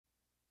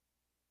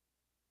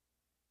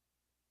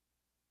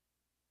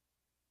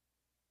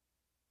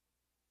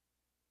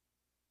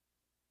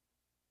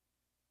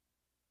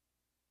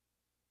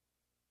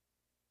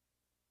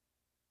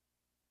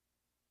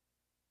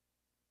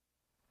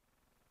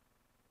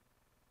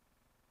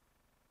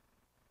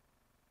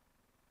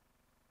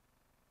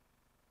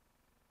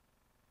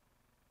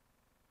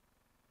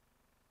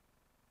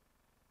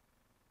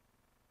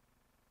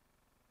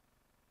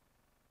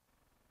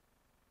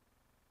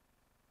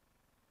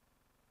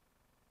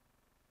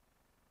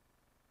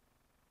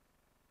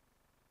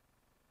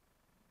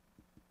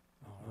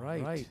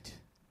right.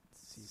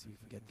 Let's see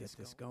if we can get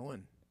this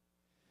going.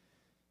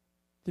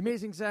 The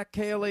amazing Zachh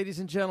Cale, ladies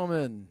and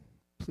gentlemen.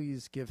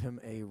 Please give him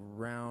a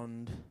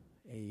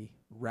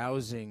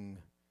rousing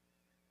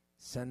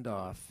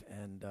send-off.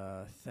 And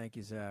thank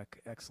you, Zach.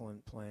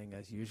 Excellent playing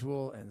as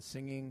usual and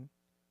singing.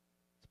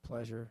 It's a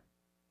pleasure.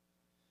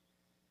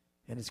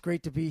 And it's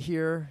great to be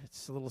here.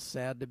 It's a little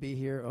sad to be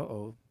here.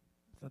 Uh-oh.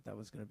 I thought that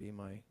was going to be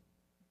my...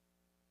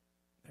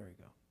 There we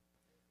go.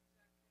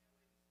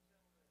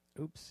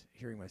 Oops,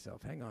 hearing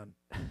myself. Hang on.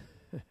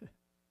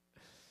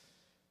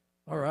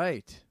 All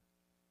right.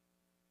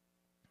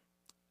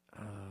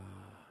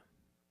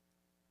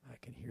 I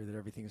can hear that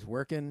everything's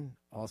working.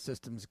 All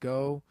systems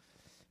go.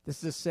 This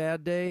is a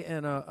sad day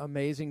and an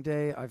amazing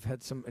day. I've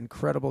had some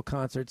incredible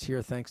concerts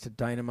here thanks to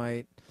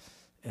Dynamite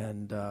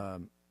and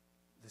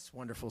this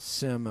wonderful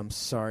sim. I'm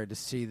sorry to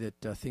see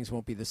that things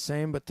won't be the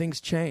same, but things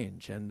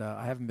change. And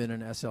I haven't been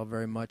in SL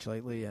very much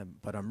lately,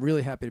 but I'm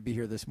really happy to be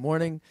here this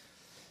morning.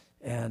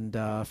 And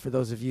for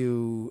those of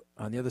you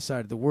on the other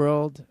side of the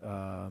world,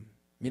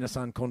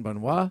 minasan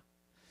konbanwa.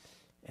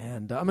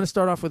 And I'm going to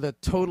start off with a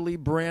totally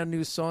brand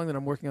new song that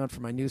I'm working on for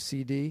my new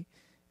CD.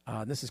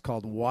 This is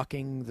called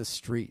Walking the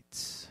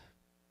Streets.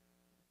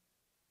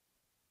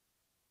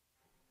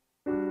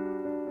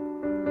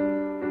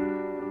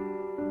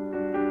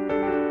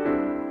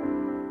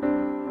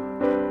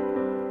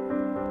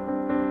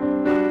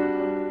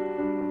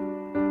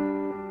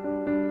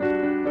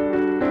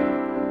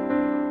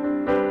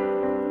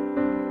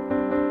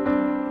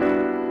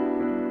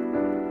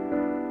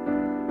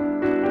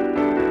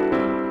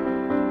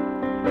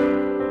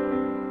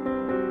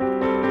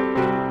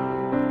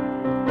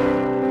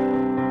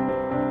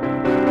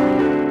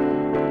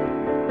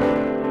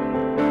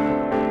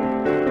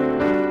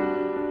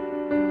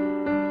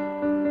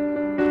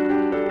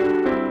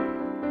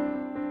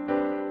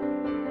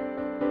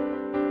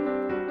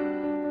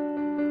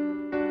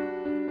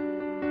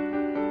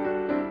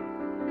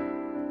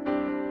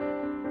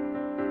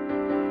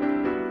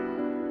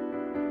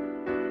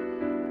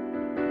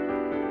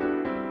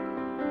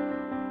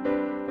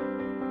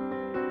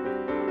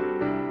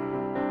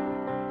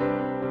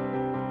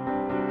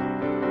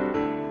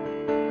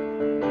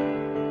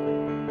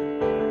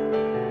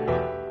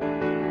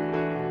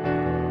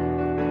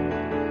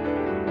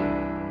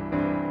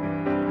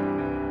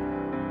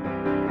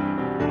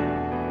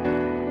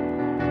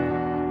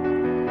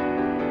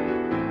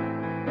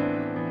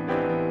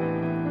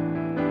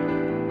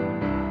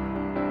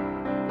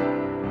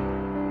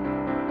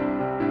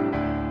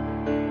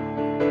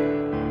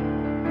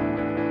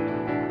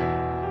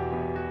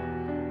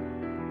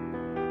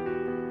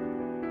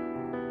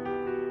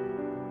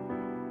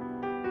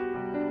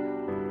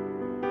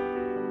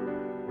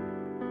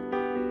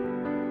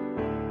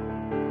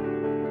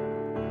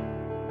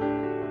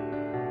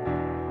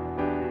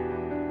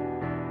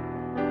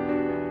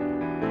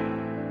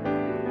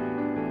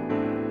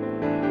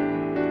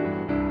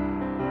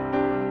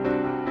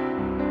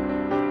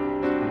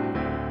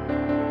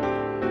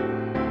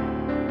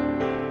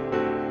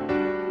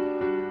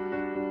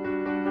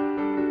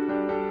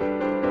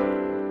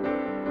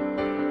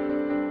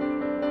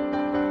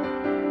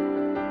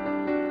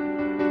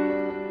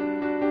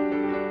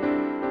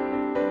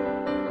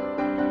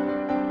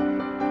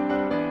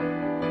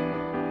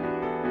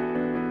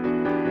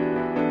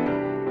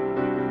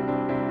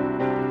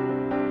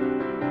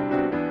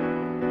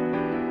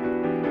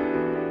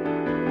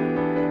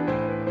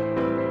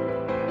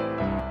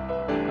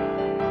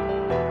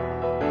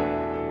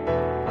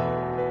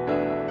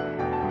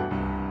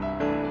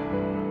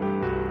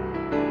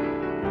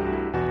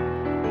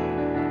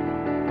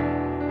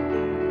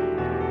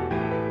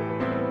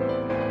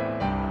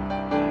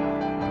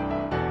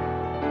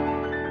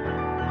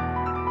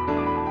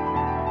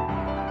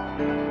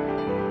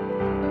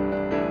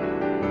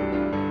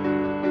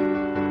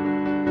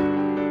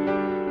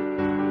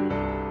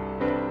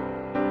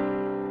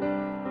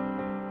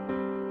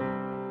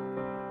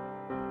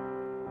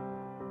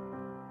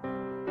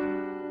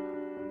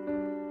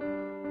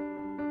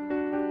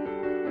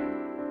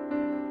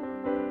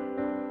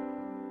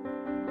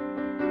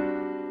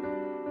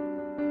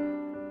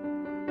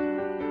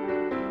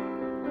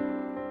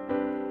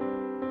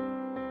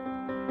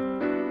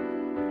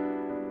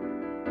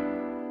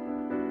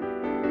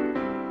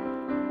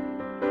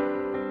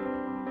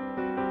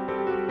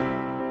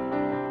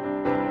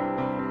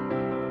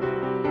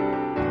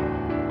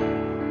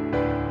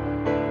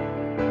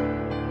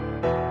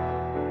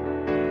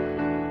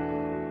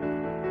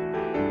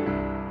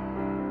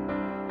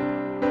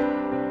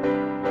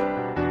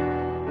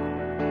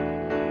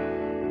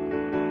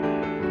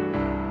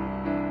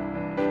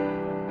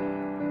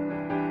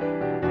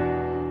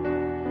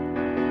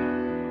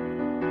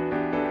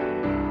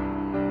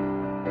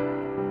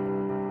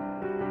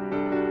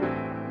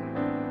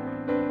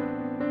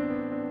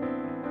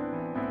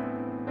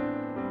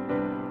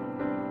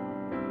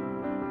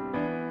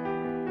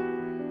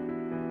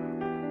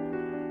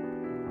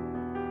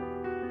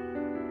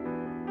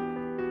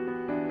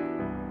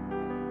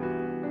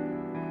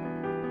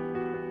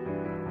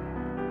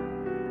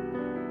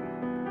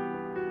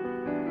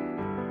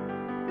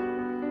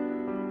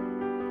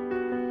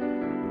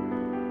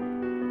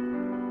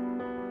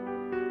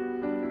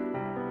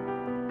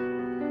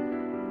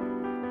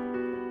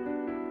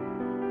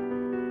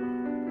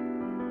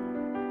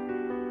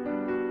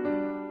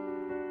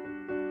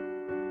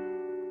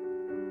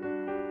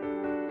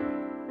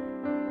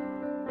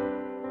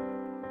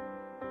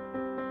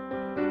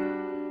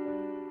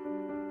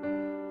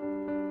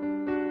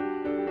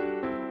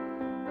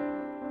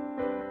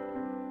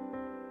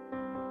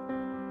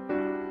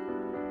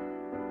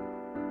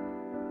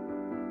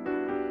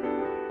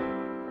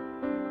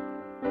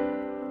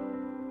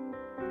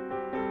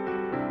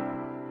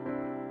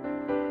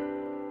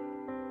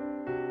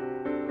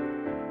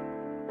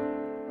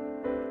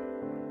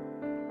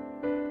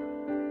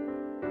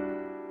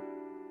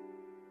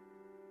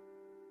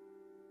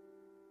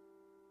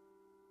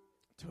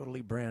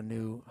 totally brand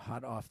new,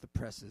 hot off the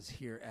presses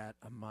here at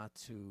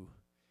Amatsu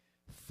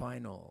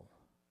Final.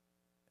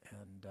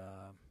 And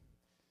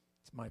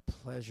it's my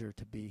pleasure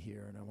to be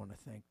here, and I want to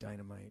thank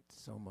Dynamite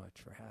so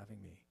much for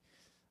having me.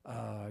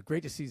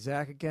 Great to see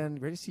Zach again.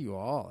 Great to see you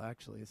all,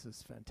 actually. This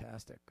is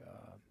fantastic.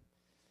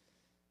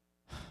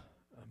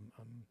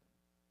 I'm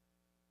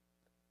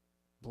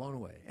blown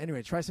away.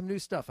 Anyway, try some new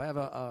stuff. I have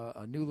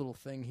a new little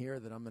thing here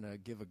that I'm going to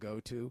give a go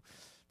to.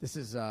 This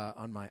is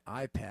on my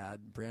iPad,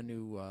 brand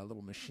new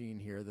little machine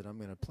here that I'm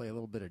going to play a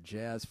little bit of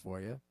jazz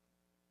for you.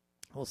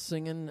 A little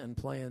singing and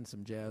playing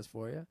some jazz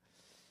for you.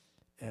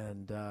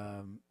 And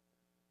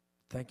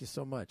thank you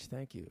so much.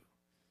 Thank you.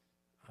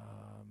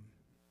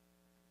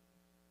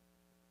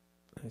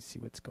 Let's see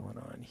what's going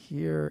on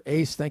here.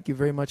 Ace, thank you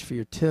very much for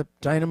your tip.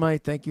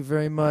 Dynamite, thank you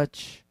very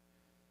much.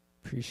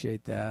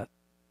 Appreciate that.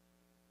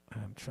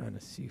 I'm trying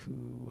to see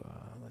who,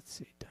 let's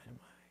see,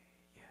 Dynamite.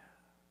 Yeah.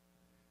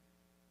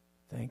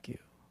 Thank you.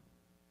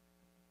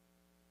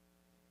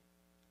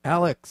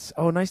 Alex.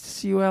 Oh, nice to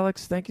see you,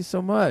 Alex. Thank you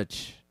so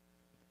much.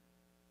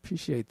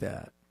 Appreciate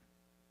that.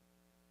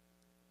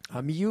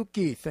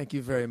 Miyuki, thank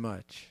you very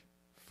much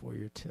for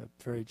your tip.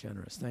 Very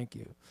generous. Thank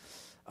you.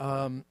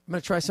 I'm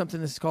going to try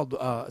something. This is called,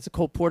 it's a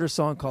Cole Porter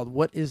song called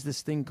What Is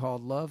This Thing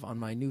Called Love on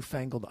my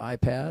newfangled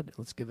iPad.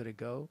 Let's give it a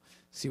go.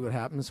 See what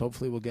happens.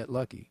 Hopefully we'll get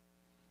lucky.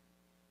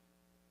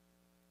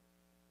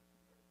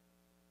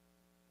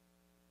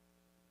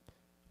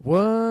 What?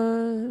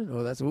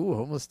 Oh, that's,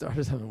 almost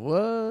started something.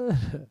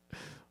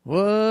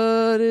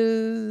 What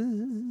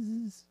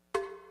is...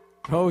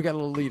 Oh, we got a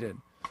little lead in.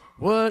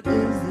 What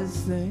is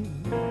this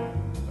thing?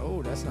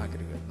 Oh, that's not going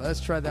to be good.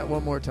 Let's try that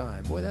one more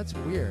time. Boy, that's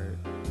weird.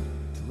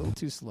 It's a little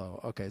too slow.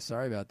 Okay,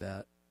 sorry about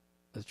that.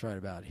 Let's try it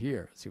about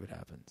here. Let's see what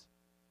happens.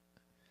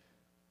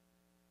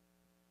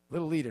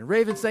 Little lead in.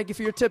 Ravens, thank you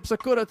for your tip.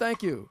 Sakura,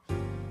 thank you.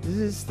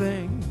 This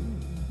thing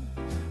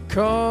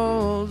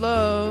called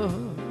love.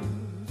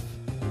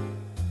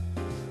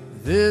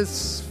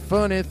 This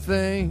funny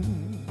thing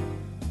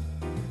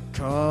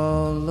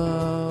called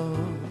love.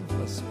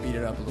 Let's speed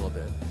it up a little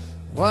bit.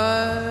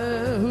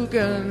 Why, who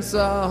can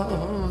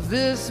solve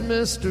this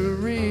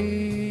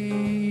mystery?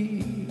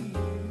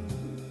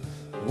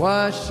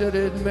 Why should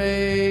it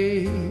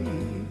make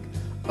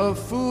a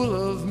fool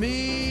of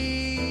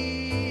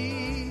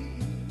me?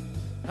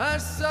 I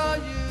saw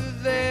you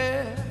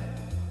there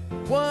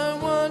one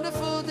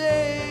wonderful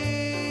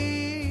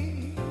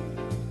day.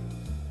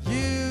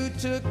 You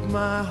took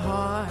my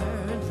heart,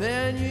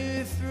 then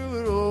you threw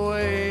it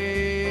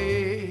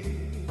away.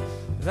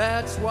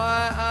 That's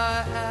why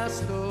I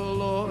asked the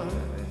Lord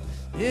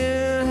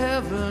in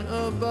heaven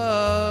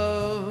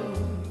above,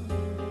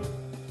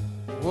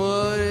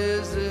 what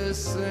is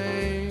this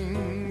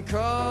thing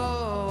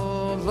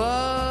called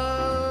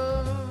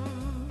love?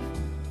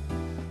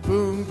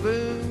 Boom,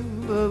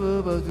 boom, ba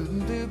ba ba doo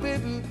doo ba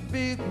boop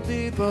beep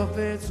beep ba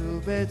ba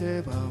doo ba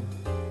doo ba.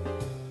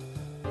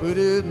 Ba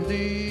doo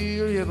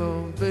doo ya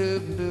boom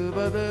boom doo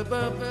ba ba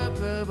ba ba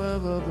ba ba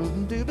ba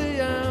boom doo ba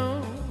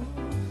yow.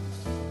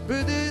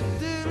 Ba doo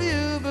doo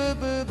you ba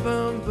ba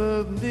bum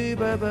bum dee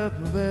ba ba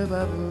ba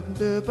ba boom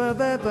doo ba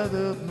ba ba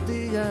boom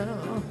dee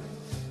yow.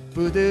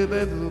 Ba doo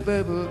ba boo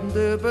ba boom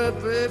doo ba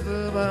ba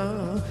ba ba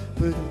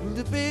ba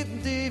doo beep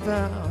dee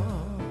ba.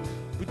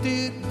 Ba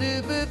doo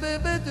doo ba ba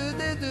ba doo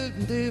doo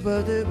doo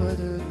ba doo ba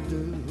doo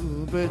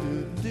doo ba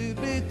doo doo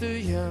ba doo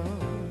yow.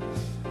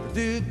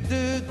 Do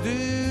do do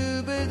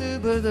ba do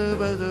ba do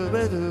ba do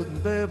ba do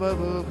ba ba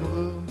boom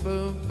boom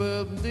boom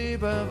boom dee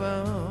ba ba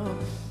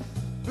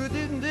ba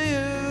doo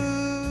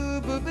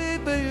doo ba ba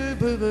ba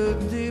ba ba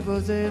dee ba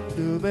zee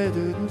do ba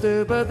do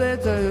do ba da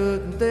da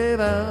dee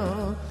ba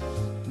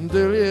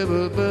do ya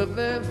ba ba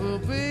ba ba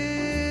ba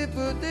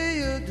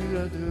dee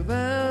do do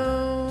ba.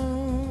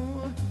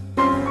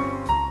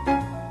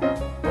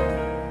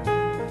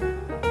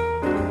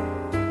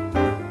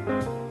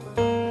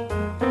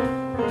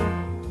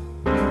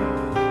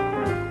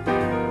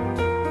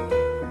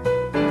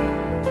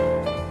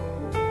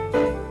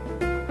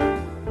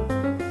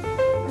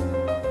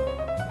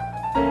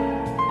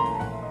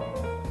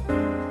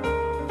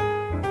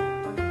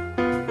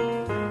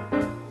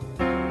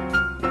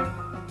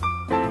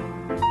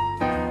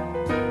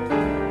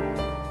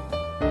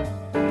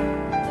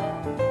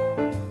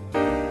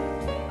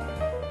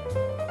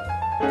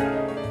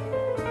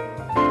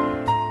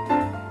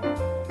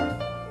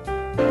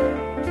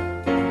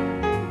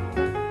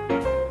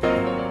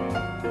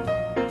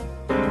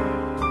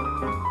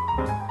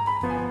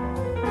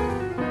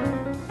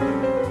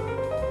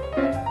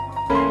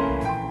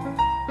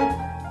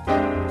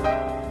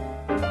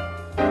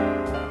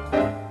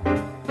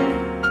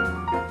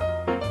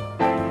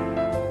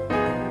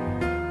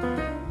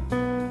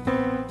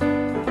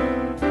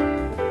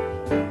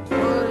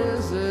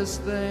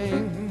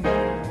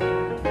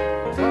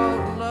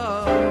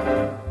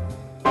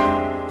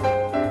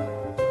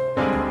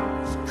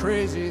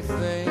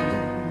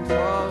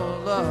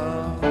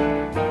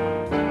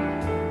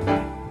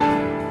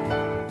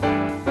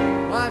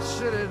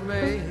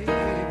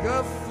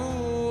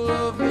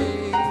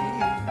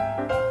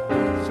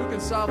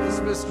 solve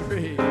this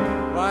mystery.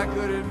 Why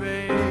could it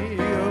make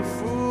a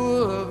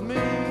fool of me?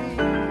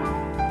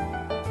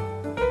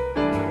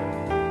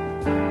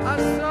 I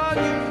saw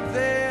you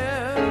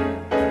there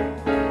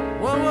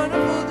one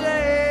wonderful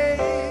day.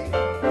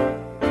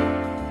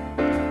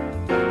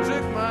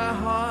 Took my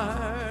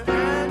heart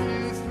and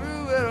you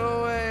threw it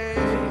away.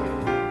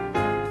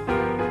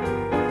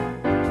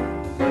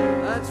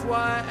 That's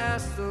why I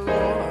asked the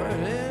Lord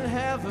in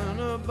heaven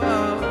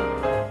above,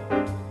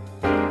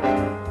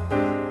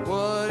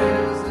 what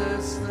is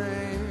this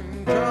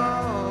thing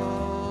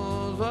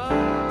called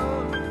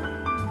love?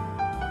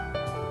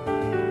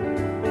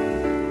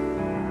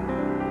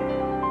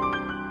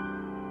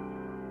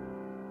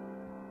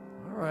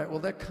 All right, well,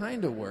 that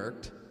kind of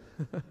worked.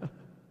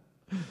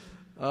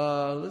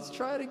 Let's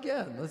try it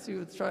again. Let's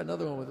try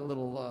another one with a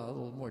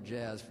little more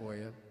jazz for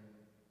you.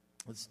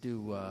 Let's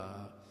do,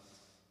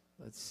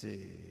 let's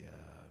see,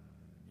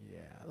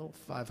 a little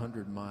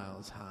 500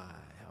 miles high.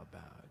 How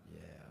about,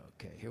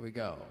 okay, here we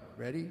go.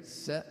 Ready,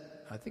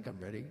 set, I think I'm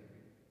ready.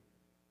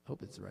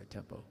 Hope it's the right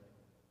tempo.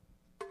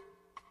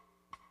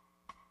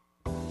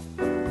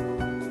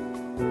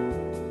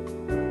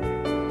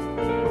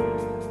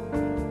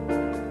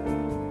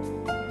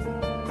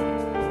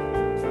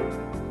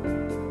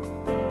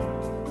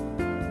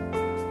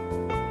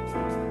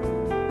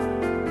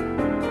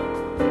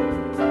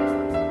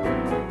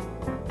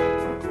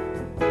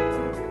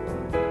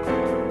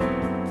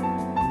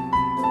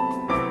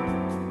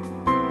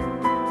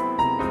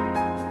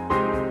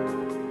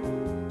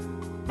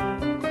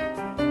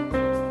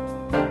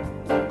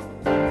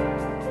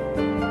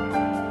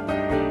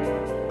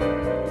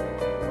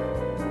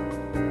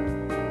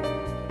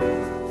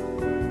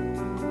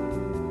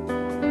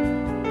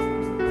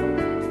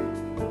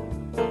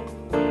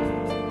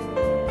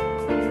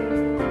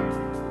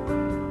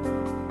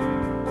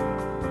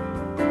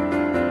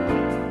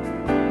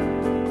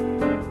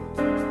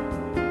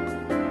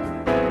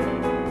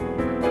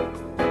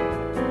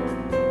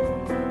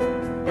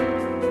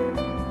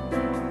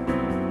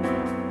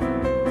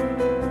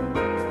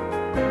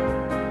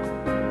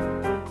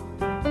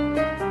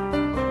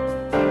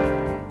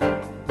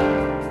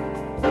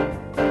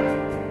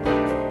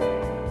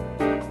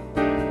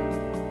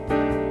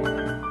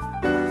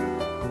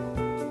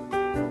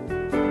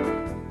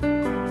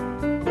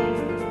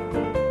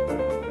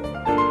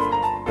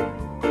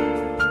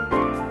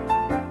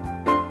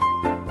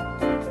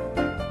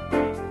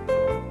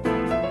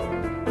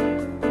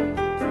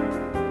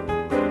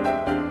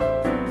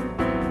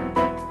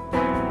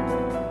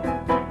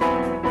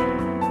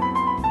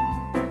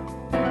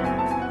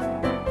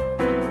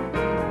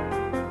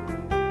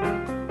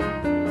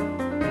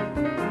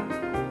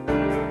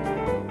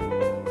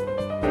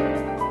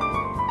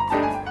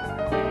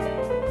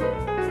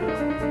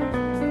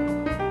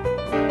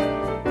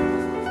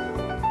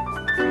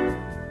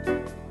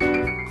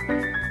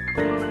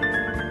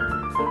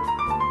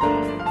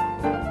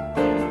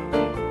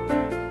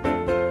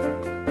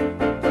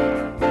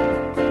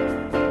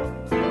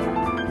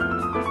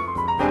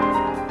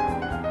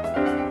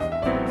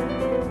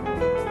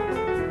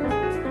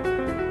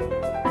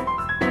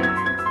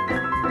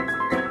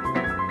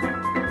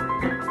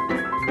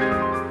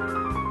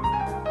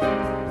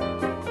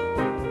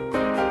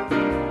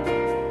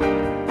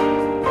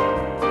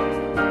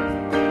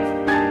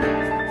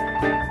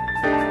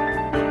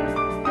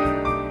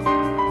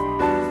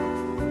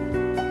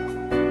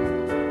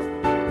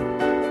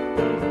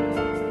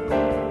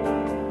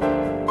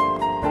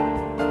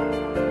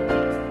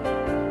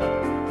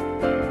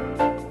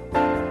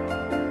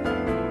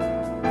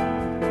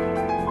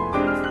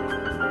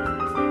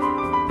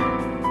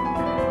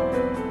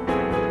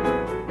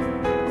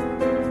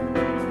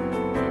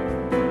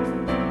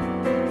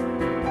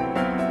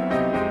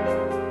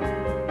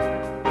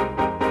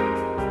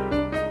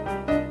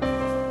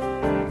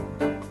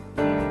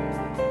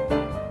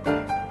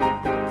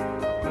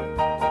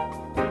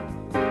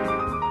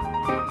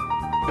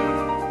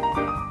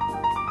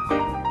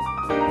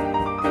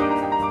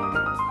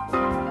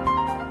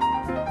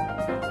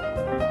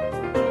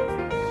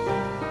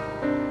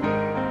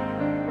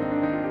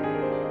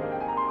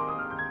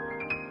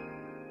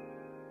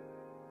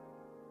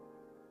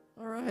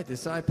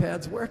 This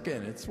iPad's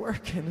working. It's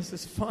working. This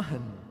is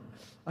fun.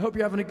 I hope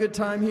you're having a good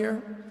time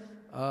here.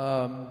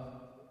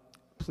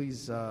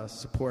 Please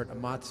support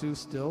Amatsu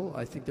still.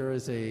 I think there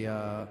is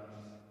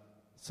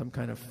some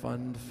kind of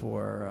fund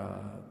for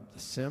the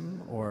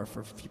sim or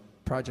for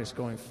projects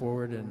going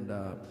forward. And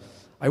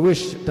I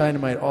wish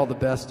Dynamite all the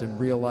best in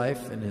real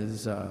life and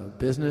his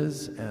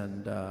business.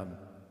 And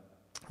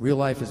real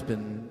life has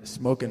been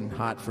smoking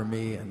hot for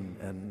me,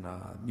 and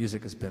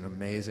music has been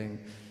amazing.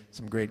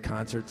 Some great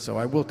concerts. So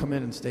I will come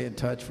in and stay in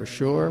touch for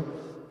sure.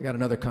 I got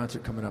another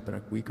concert coming up in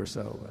a week or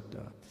so.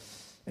 But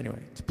anyway,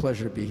 it's a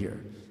pleasure to be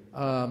here.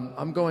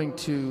 I'm going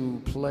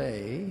to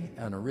play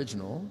an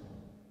original,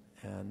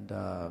 and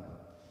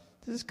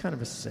this is kind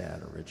of a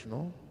sad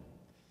original,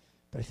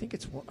 but I think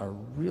it's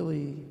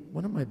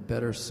one of my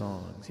better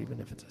songs, even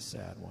if it's a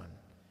sad one.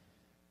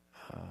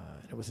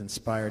 It was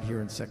inspired here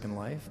in Second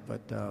Life,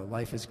 but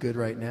life is good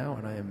right now,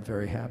 and I am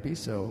very happy,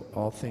 so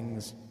all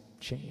things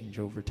change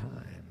over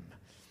time.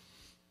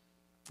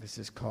 This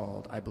is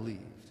called I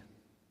Believed.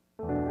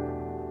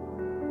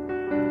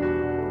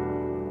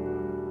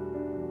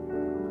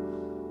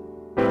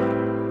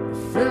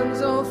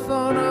 Friends all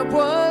thought I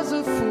was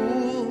a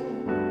fool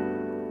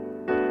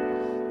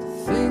to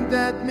think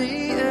that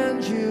me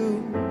and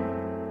you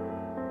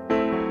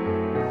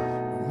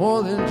were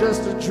more than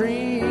just a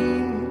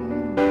dream.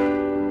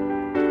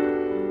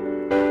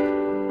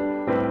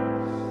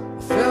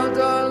 I felt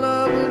our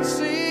love would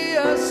see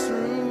us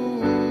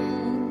through,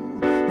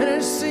 and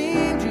it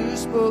seemed you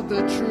spoke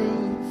the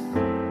truth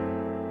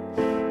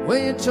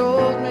when you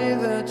told me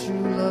that you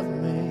loved me.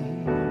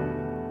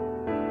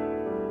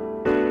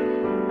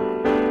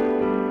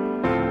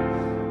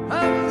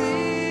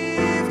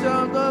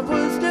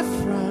 Was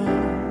different.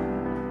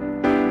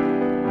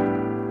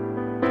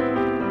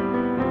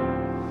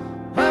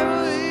 I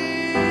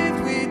believed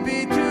we'd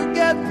be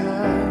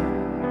together.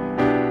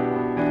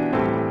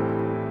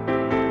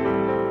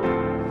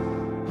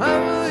 I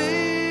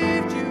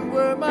believed you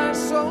were my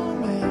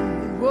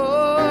soulmate.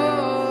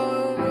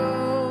 Whoa, no.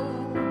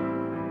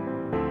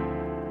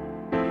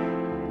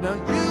 Now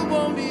you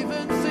won't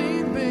even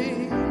see me.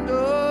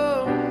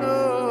 No, no.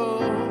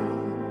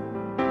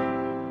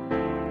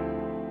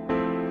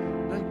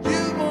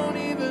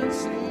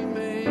 See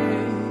me.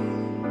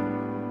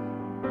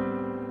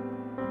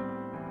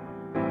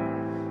 I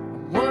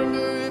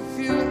wonder if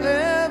you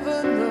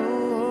ever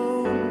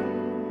know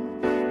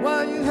why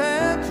you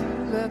had to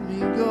let me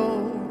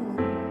go.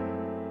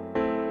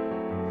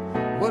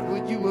 What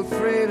were you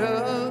afraid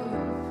of?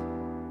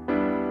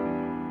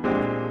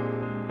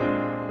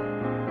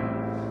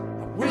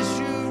 I wish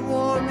you'd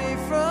warned me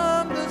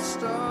from the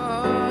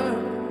start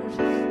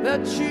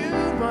that you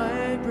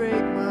might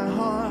break my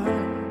heart.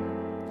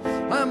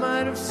 I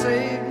might have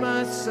saved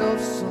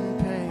myself some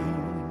pain.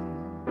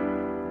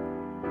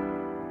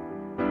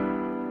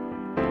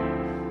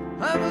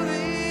 I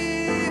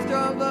believed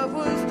our love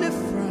was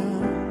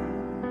different.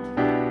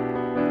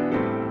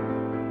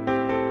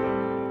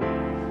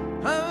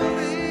 I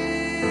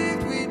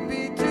believed we'd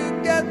be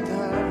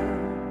together.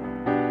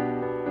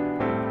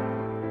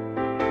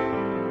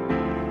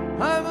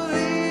 I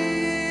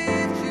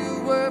believed you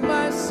were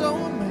my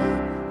soulmate.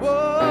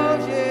 Oh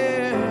yeah.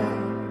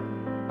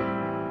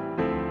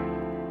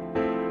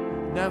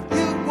 Now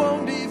you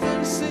won't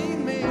even see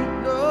me,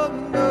 no,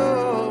 no.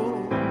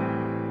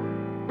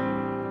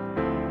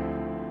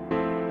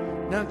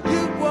 Now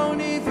you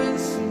won't even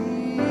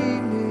see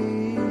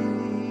me.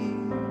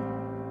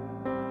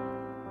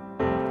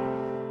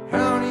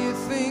 How do you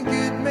think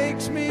it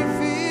makes me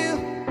feel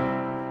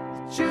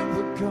that you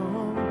were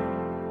gone?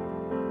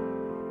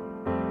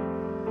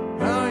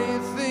 How do you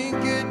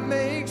think it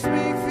makes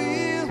me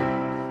feel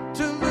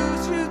to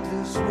lose you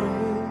this way?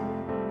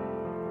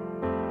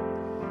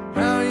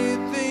 How do you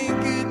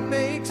think it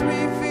makes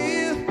me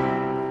feel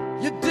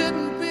you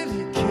didn't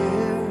really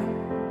care?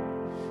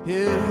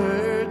 It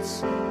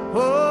hurts,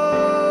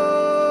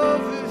 oh,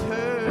 it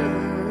hurts.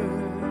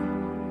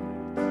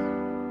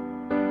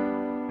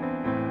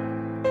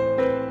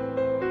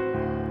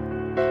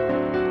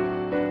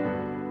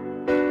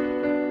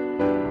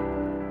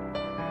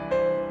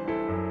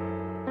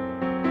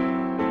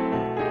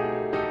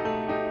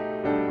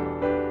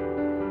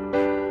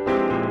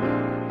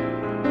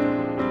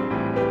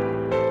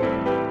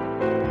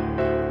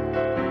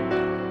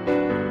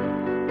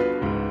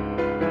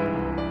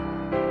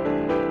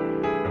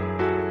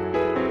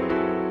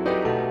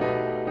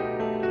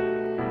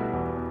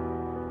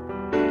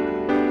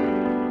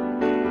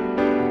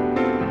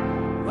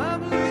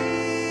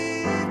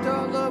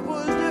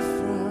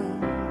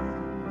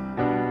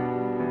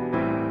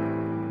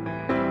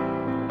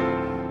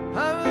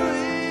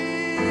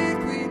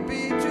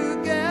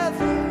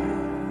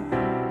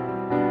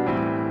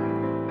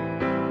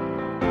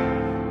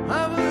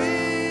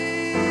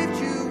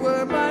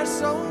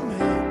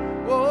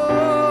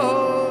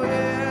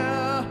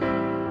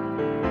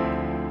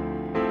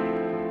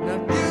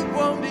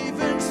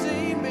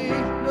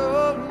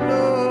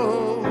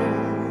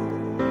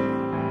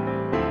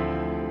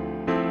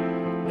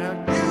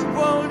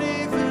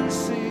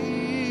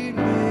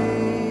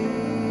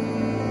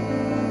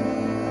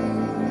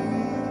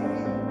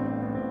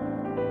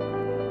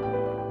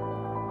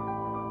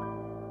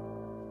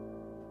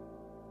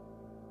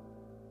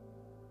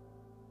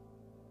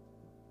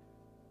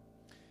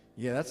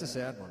 Yeah, that's a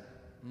sad one.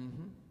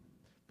 Mm-hmm.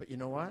 But you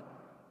know what?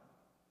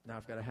 Now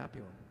I've got a happy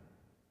one.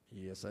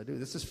 Yes, I do.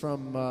 This is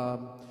from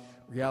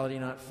Reality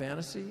Not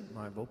Fantasy,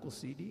 my vocal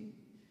CD.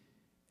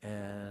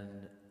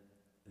 And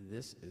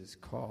this is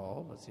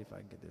called, let's see if I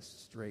can get this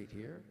straight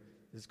here.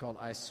 This is called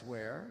I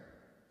Swear.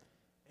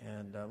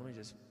 And let me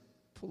just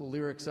pull the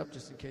lyrics up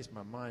just in case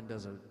my mind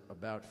does a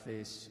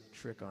about-face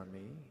trick on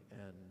me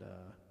and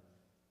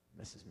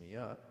messes me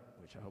up,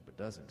 which I hope it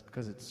doesn't,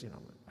 because it's,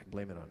 I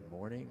blame it on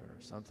morning or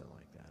something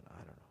like that. I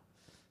don't know.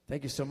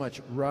 Thank you so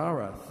much.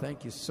 Rara,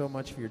 thank you so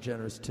much for your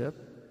generous tip.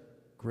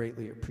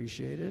 Greatly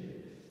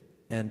appreciated.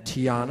 And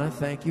Tiana,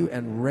 thank you.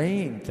 And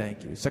Rain,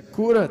 thank you.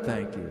 Sakura,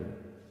 thank you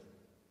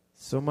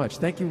so much.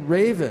 Thank you,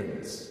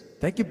 Ravens.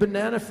 Thank you,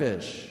 Banana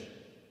Fish.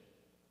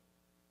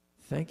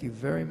 Thank you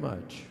very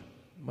much.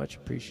 Much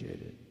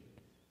appreciated.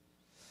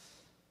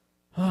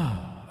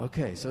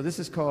 Okay, so this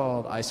is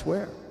called I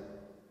Swear.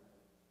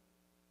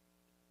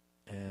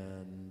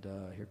 And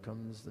here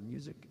comes the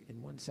music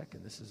in 1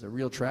 second. This is a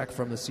real track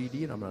from the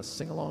CD, and I'm going to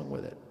sing along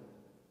with it.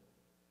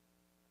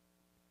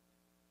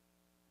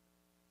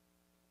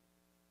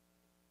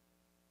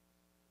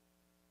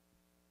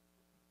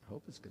 I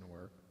hope it's going to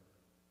work.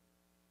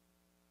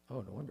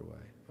 Oh, no wonder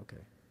why.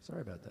 Okay,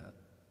 sorry about that.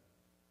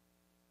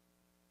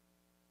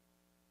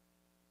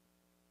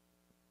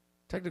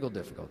 Technical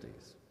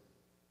difficulties.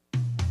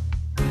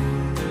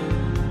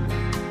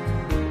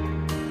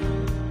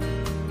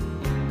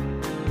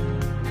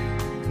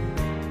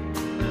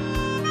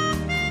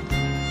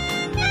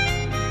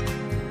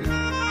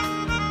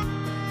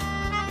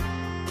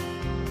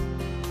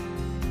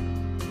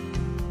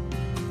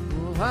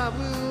 I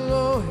will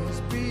always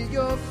be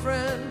your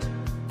friend.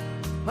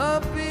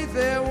 I'll be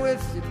there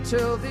with you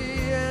till the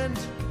end.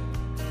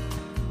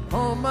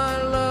 On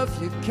my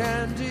love you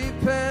can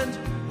depend,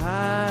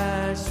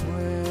 I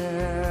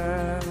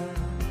swear.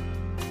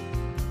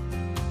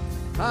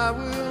 I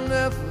will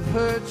never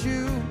hurt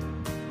you.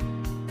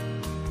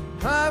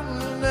 I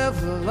will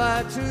never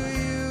lie to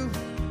you.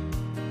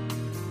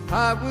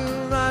 I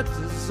will not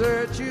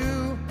desert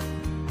you,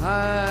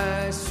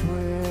 I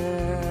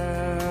swear.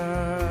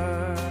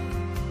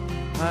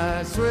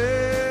 I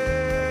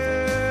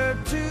swear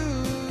to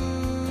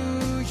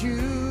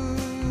you,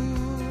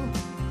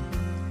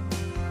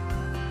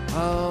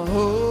 I'll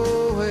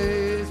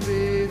always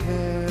be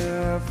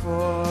there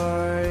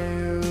for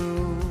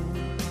you.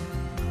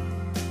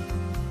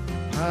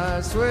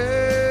 I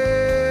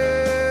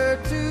swear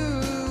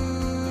to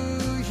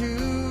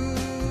you,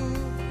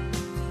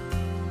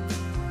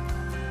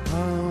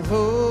 I'll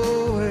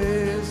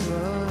always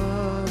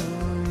love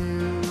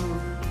you.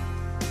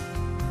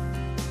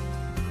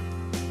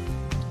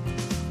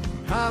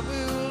 I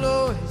will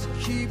always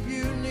keep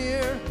you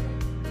near.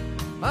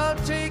 I'll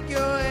take your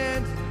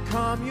hand and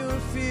calm your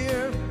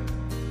fear.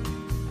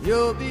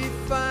 You'll be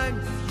fine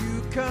if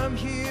you come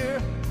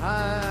here,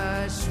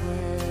 I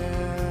swear.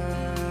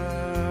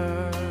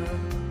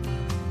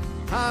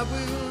 I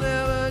will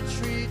never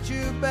treat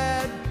you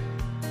bad.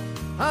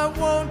 I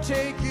won't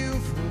take you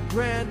for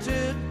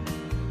granted.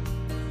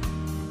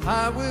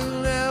 I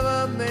will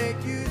never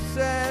make you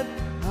sad,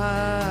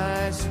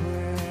 I swear.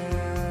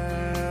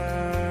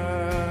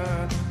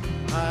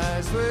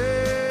 I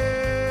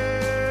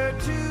swear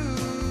to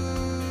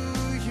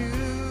you,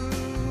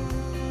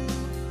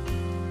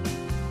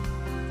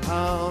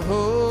 I'll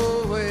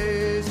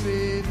always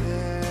be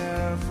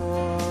there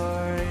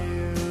for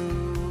you.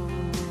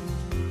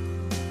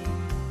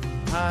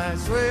 I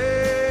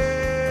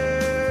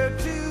swear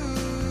to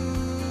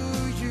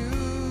you,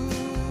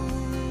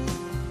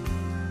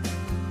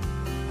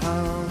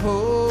 I'll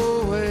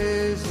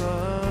always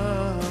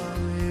love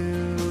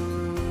you.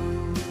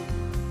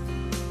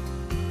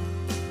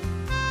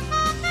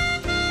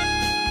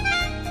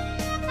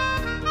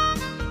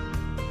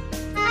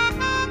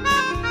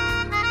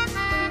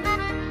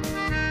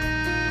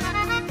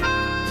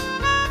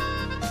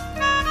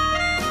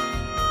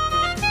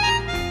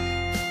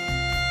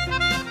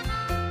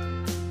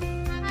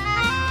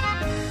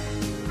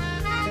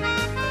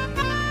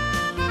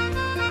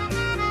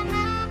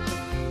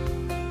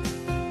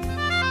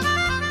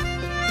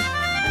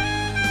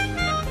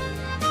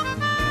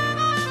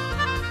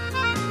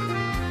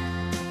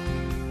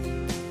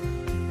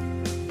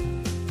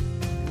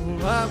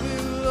 I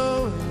will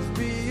always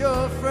be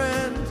your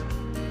friend.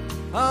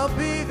 I'll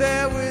be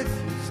there with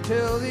you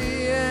till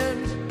the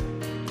end.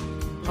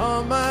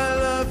 On my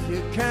love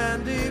you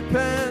can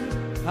depend,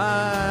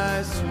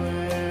 I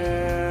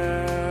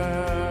swear.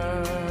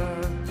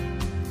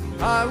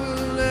 I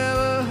will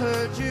never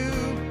hurt you.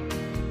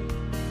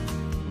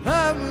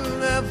 I will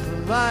never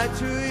lie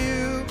to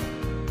you.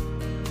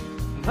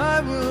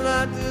 I will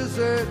not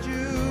desert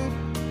you,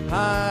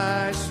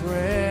 I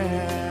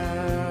swear.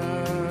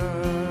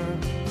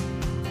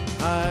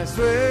 I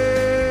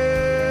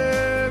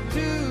swear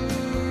to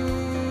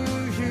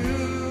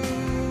you,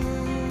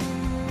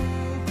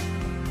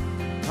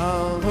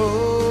 I'll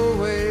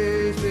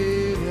always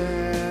be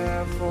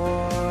there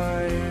for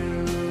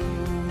you.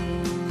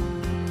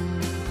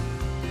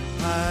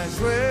 I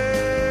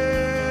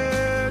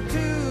swear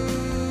to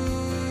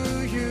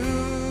you,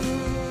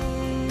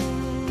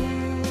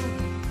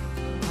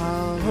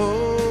 I'll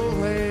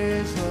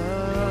always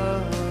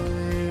love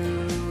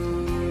you.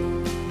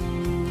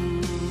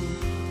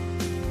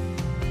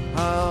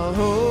 I'll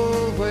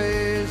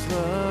always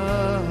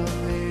love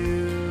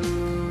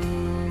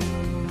you.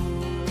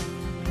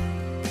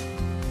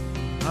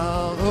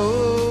 I'll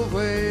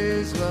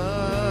always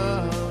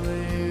love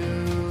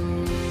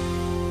you.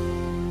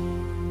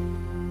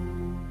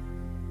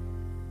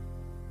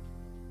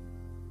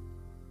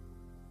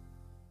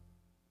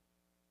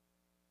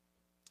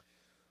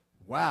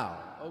 Wow,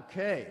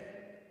 okay.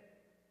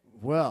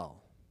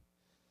 Well,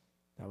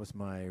 that was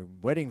my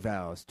wedding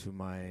vows to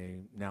my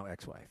now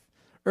ex-wife.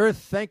 Earth,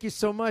 thank you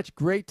so much.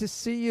 Great to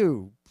see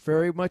you.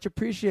 Very much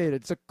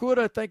appreciated.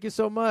 Sakura, thank you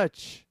so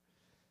much.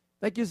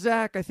 Thank you,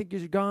 Zach. I think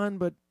you're gone,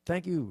 but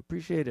thank you.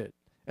 Appreciate it.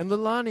 And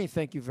Lilani,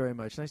 thank you very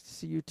much. Nice to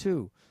see you,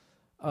 too.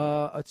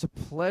 It's a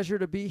pleasure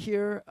to be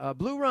here.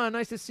 Blue Ron,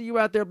 nice to see you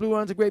out there. Blue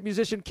Ron's a great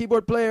musician,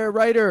 keyboard player,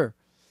 writer.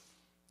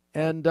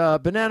 And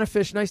Banana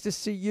Fish, nice to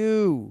see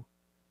you.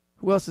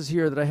 Who else is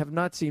here that I have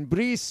not seen?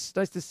 Brice,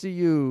 nice to see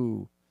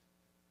you.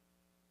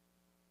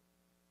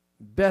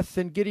 Beth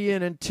and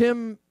Gideon and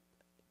Tim.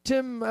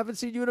 Tim, I haven't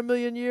seen you in a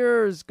million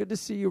years. Good to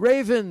see you.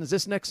 Ravens,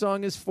 this next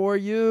song is for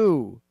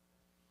you.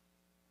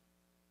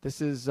 This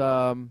is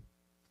called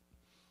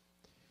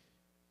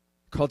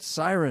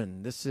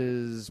Siren. This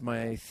is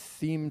my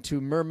theme to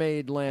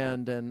Mermaid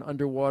Land and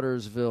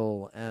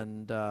Underwatersville.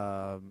 And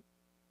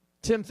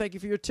Tim, thank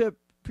you for your tip.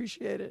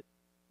 Appreciate it.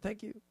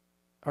 Thank you.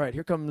 All right,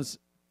 here comes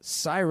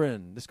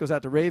Siren. This goes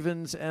out to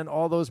Ravens and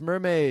all those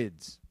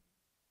mermaids.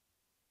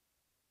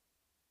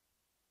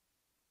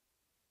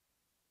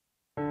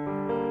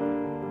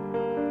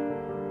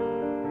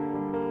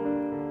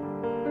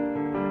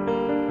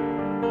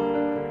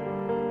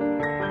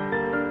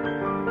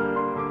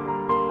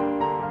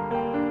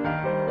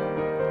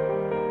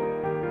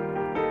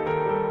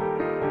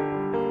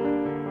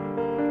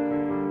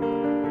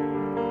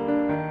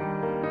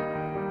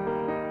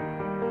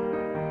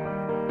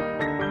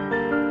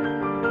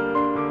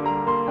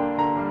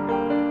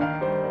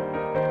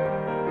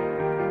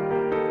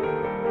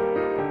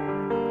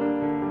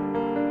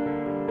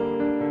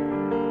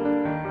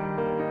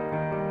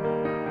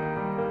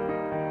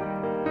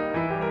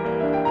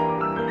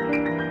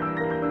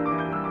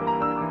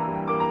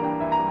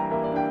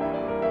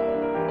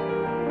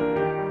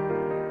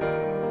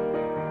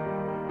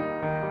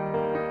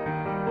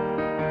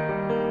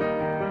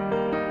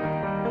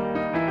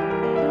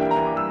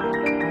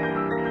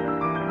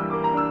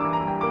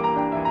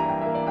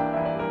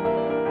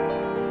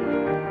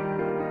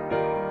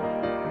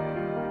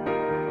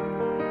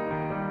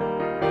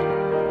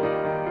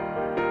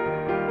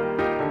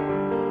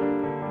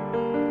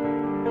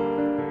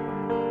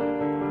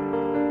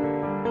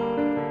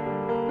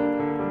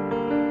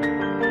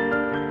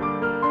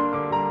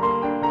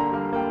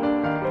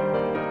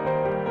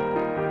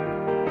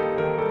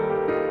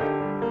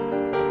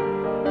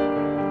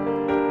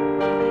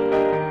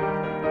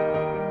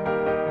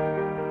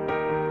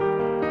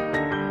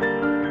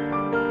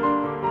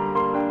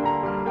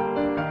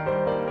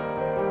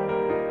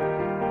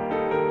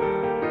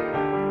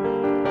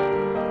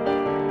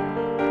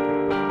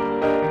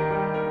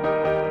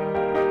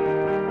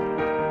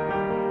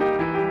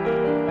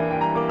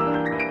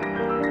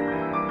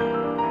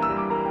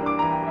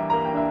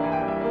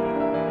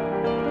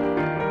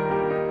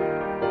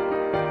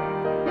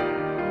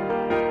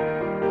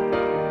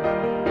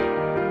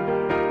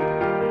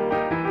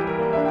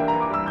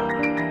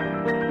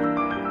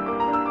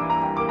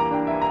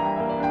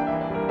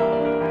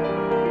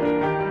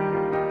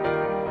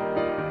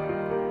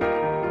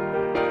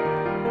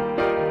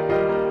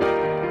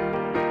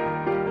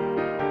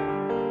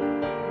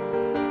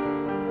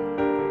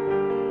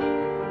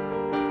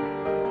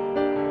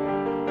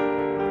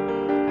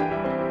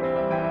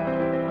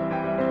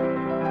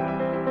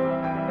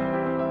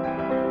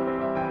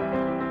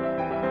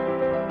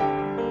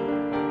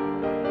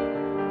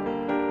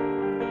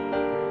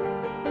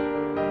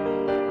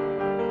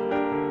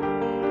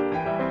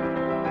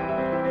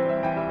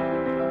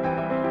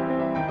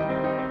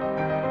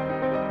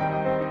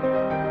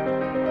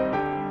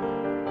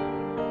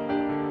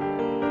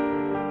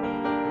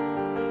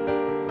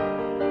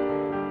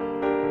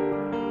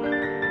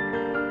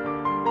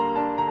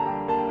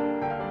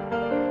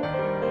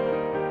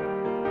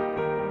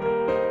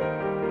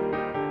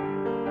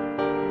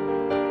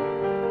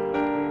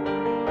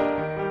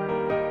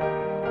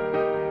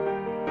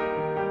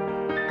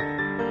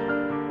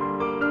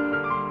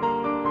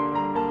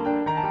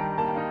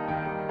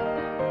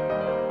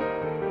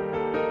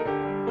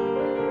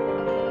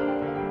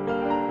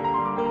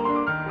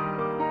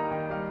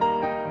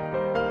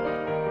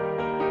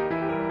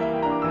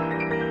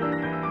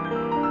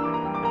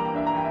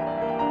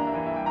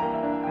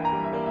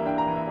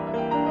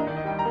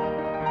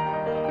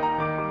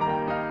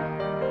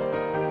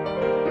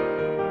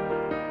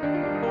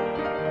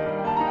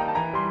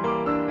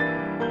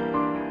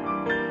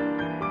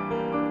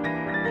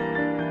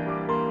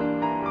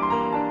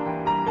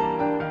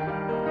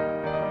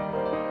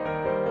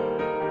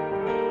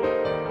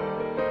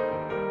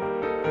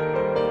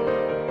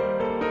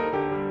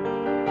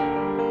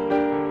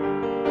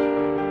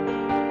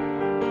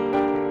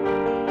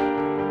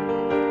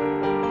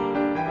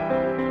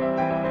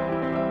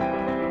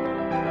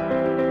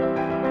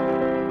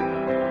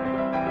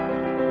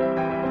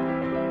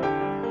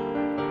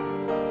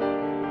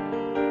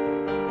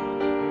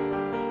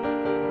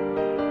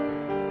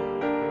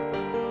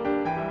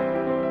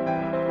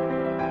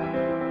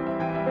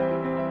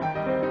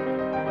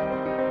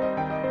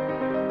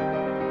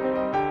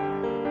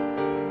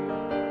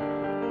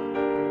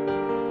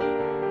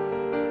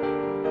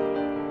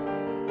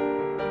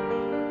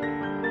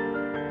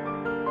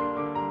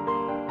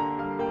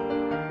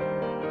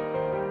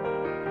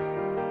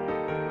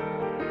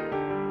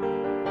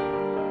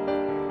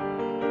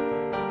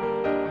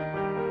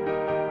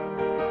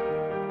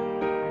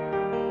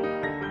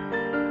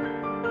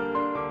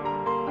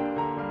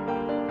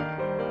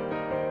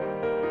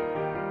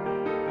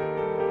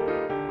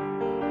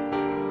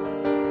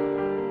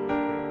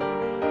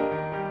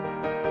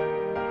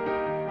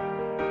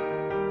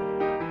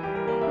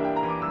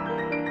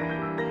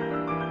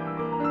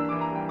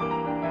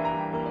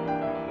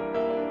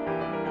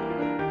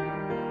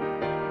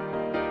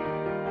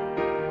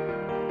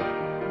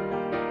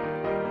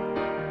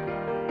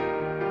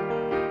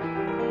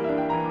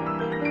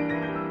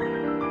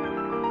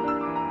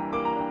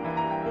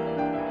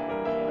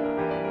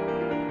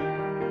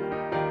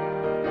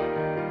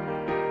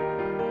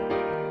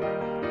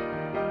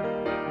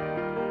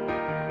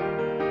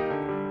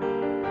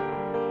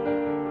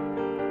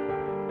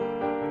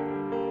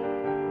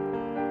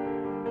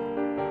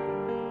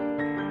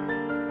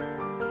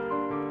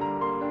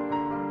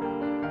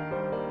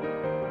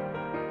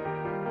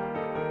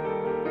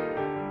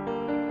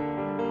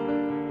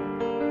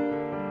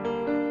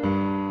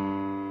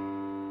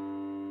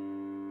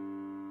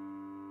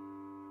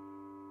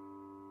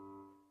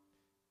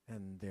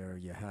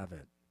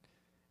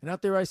 And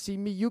out there I see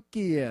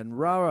Miyuki and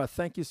Rara.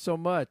 Thank you so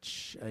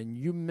much. And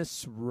you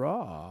Miss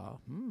Ra.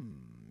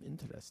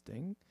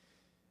 Interesting.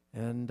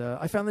 And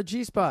I found the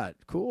G-spot.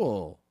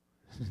 Cool.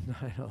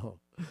 I know.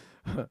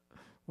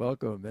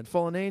 Welcome. And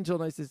Fallen Angel,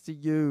 nice to see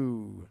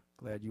you.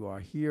 Glad you are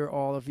here,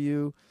 all of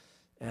you.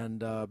 And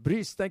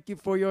Brice, thank you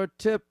for your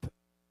tip.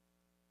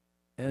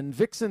 And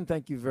Vixen,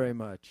 thank you very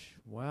much.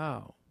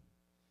 Wow.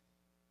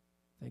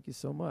 Thank you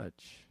so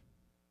much.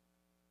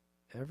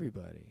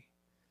 Everybody.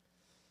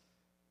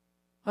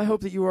 I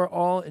hope that you are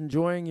all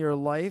enjoying your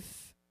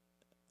life.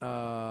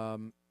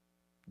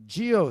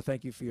 Gio,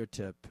 thank you for your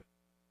tip.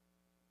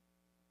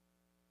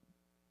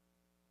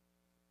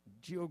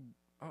 Gio,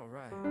 all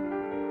right.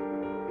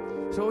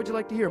 So what would you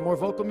like to hear? More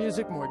vocal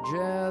music, more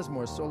jazz,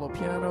 more solo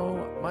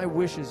piano? My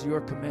wish is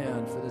your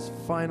command for this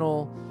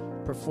final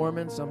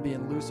performance. I'm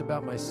being loose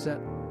about my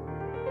set.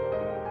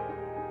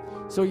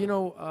 So,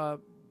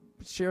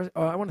 Cher,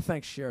 I want to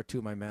thank Cher,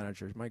 too, my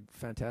manager, my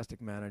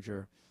fantastic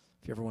manager.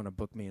 If you ever want to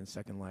book me in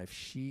Second Life,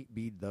 she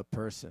be the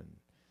person.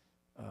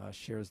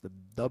 Cher's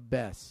the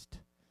best.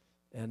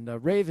 And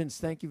Ravens,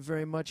 thank you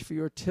very much for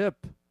your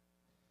tip.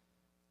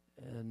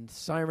 And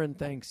Siren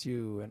thanks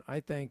you, and I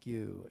thank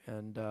you.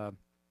 And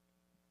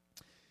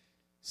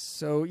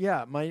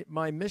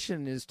my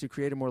mission is to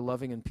create a more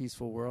loving and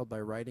peaceful world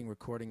by writing,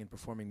 recording, and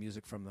performing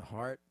music from the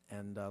heart.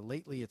 And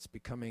lately it's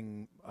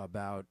becoming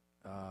about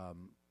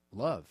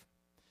love.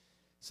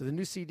 So the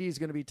new CD is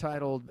going to be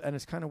titled, and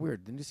it's kind of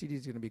weird, the new CD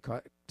is going to be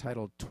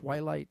titled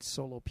Twilight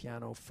Solo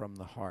Piano from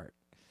the Heart.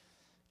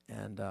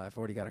 And I've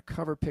already got a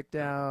cover picked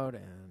out,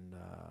 and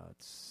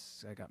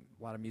I got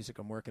a lot of music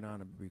I'm working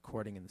on. I'm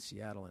recording in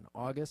Seattle in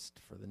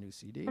August for the new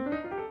CD.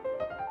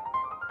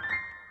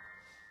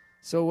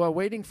 So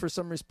waiting for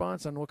some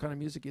response on what kind of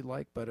music you'd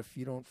like, but if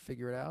you don't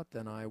figure it out,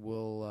 then I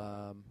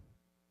will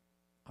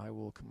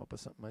come up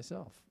with something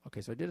myself.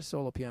 Okay, so I did a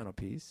solo piano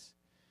piece.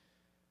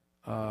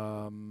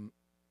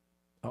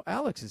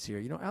 Alex is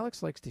here.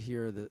 Alex likes to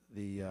hear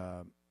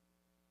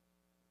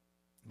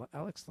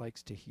Alex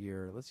likes to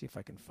hear, let's see if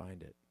I can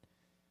find it.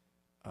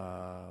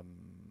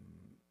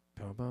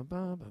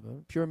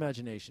 Pure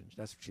Imagination.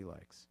 That's what she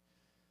likes.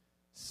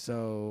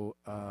 So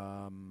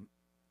I'm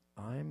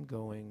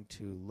going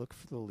to look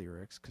for the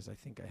lyrics because I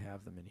think I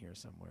have them in here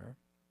somewhere.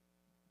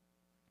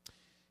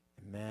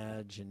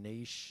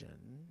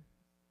 Imagination.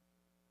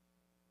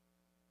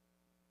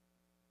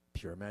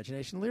 Pure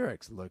Imagination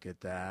lyrics. Look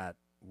at that.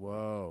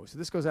 Whoa. So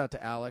this goes out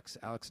to Alex.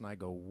 Alex and I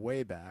go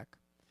way back.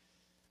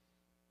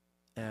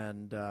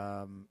 And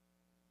let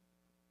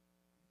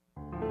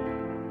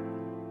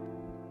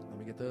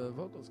me get the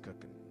vocals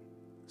cooking.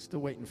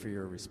 Still waiting for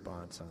your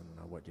response on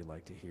what you'd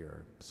like to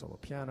hear. Solo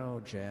piano,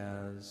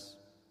 jazz,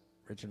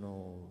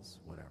 originals,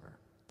 whatever.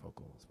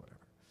 Vocals,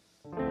 whatever.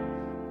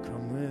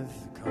 Come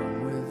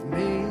with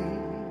me,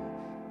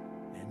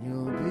 and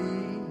you'll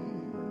be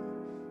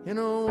in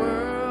a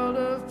world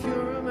of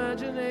pure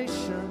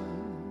imagination.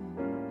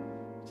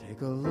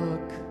 Take a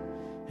look,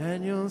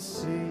 and you'll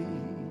see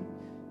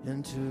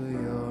into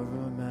your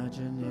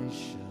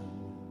imagination.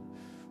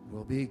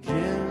 We'll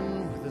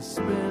begin with a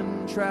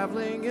spin,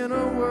 traveling in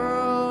a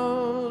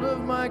world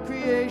of my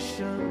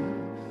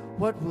creation.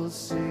 What we'll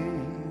see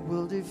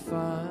will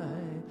defy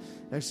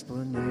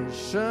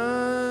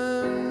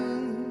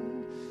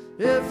explanation.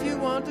 If you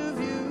want to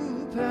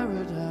view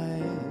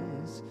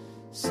paradise,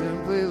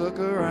 simply look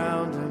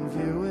around and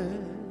view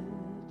it.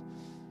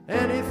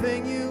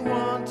 Anything you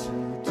want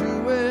to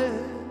do it.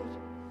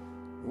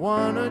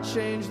 Wanna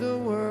change the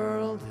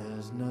world,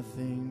 there's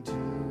nothing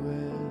to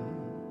it.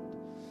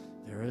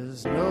 There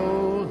is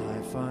no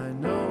life I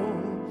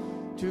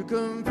know to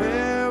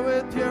compare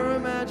with pure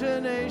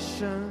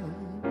imagination.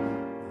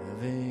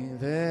 Living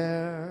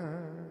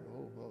there.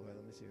 Oh,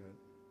 let me see what.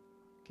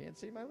 Can't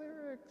see my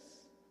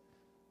lyrics.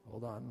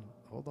 Hold on.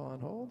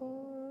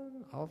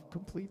 I'll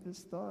complete this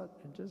thought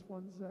in just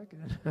 1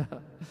 second.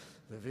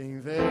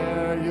 Living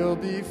there, you'll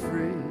be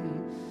free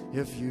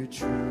if you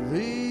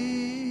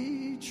truly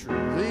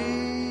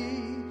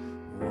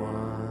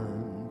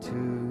want to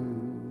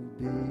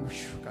be.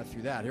 Got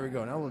through that. Here we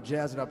go. Now we'll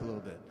jazz it up a little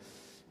bit.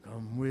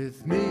 Come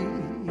with me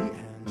and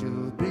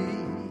you'll be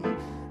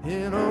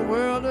in a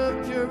world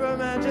of pure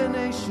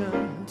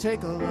imagination.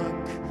 Take a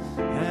look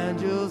and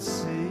you'll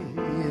see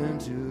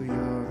into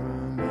your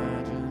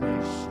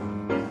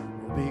imagination.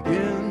 We'll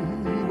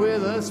begin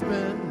with a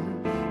spin,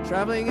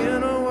 traveling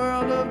in a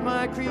world of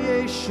my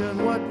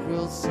creation. What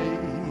we'll see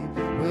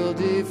will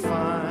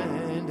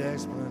define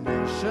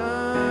explanation.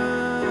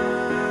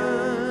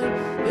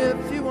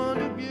 If you want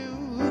to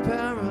view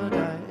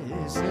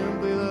paradise,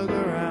 simply look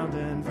around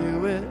and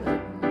view it.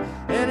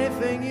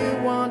 Anything you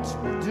want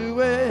to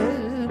do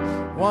it.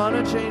 Want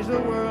to change the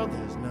world,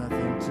 there's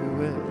nothing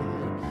to it.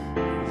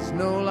 There's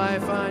no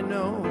life I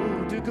know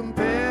to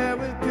compare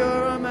with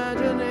pure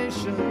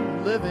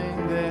imagination.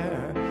 Living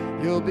there,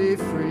 you'll be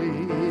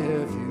free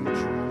if you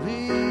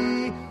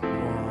truly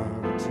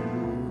want to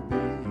be.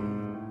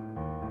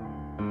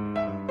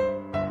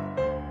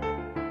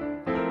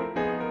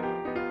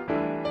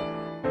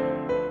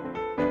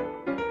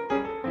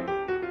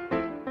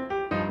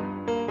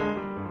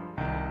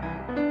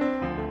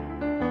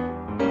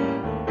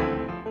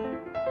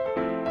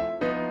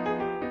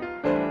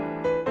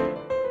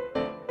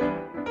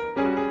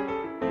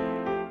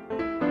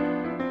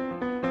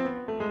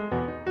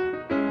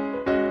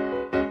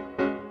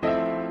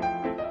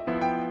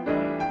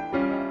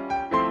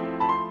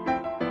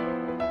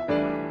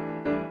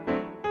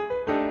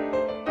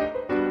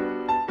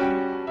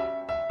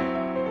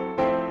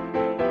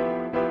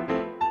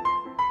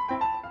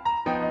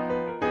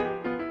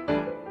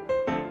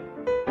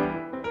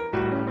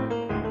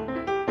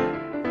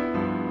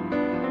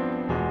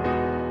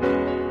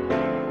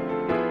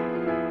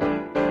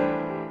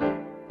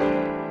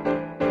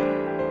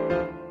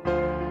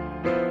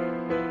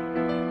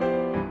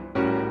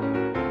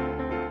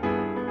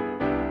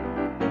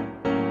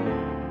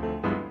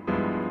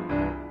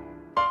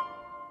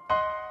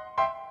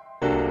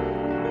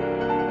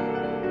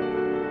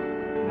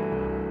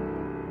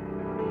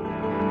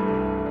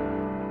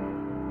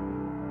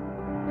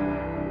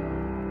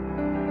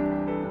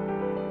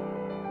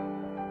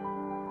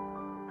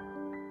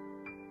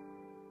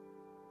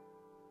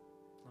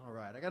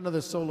 I got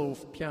another solo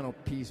piano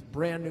piece,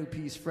 brand new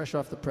piece, fresh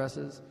off the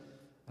presses.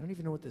 I don't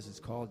even know what this is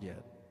called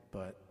yet,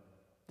 but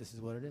this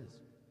is what it is.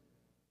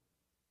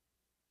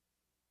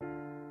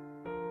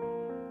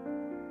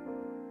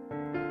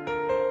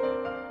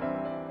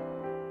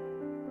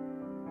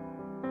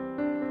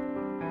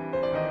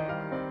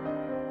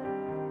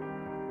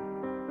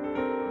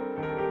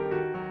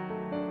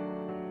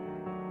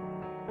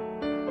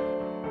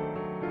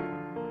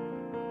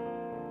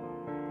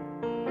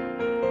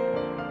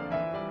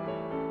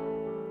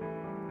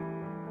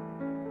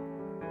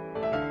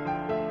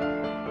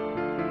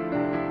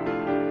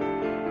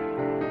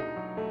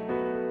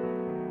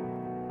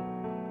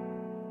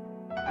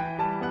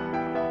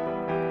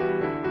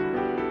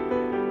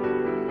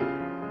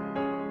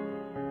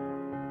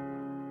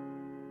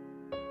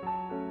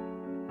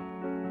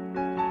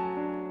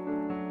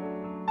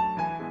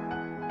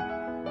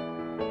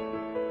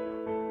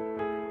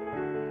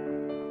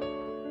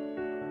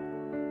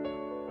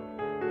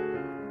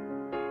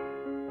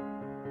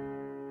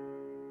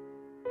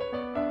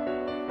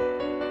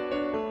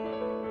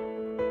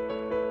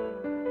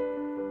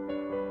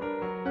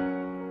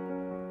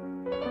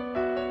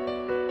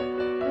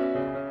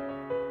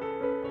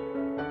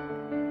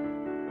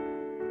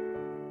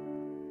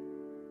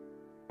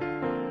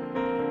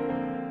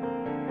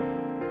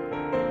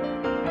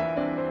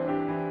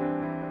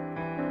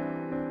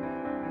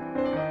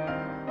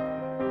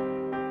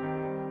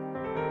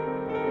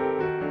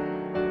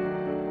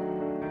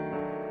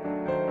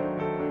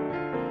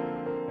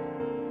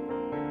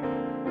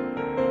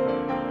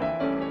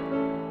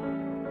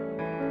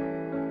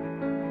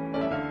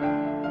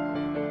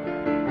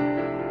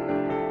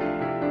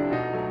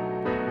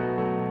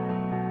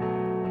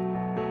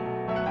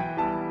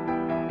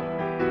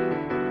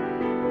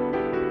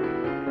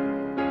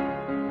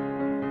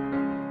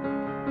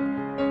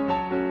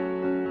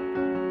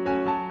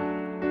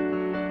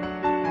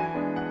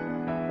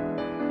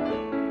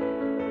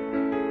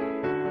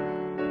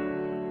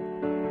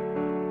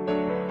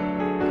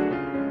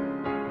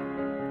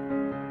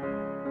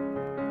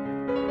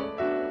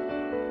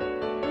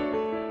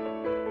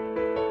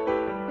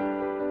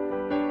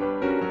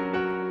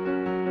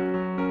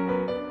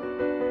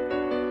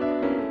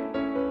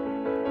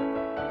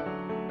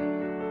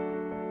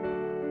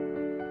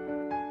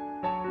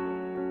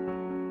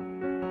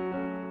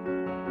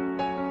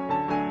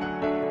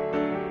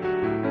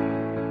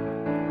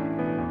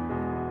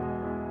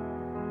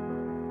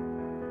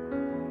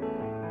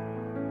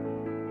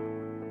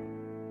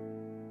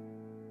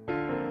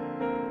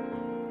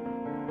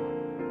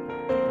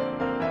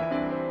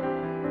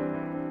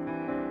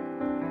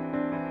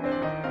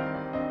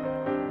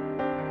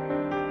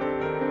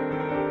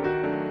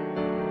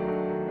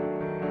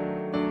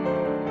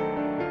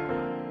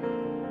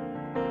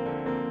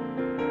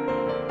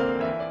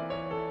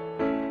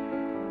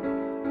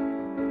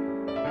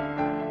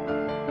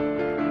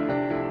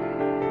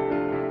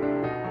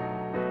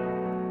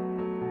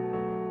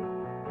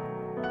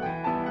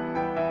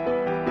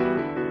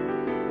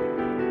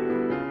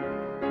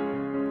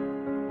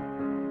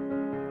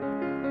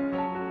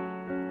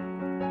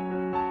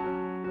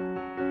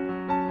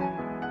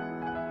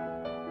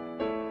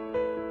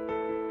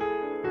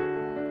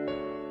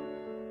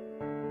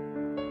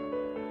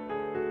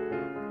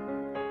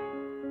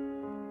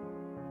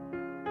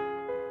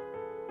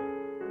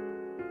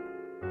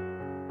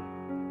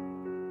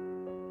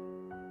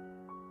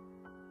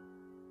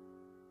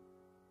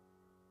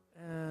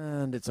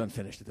 It's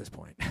unfinished at this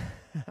point.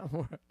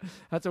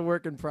 That's a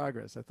work in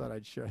progress. I thought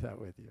I'd share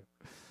that with you.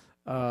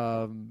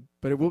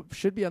 But it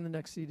should be on the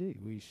next CD.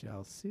 We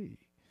shall see.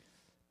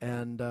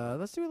 And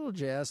let's do a little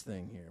jazz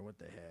thing here. What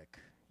the heck?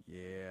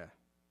 Yeah.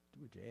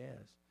 Do a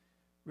jazz.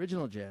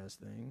 Original jazz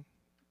thing.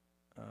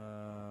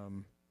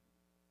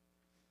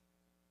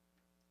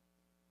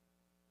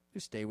 Do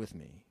Stay With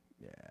Me.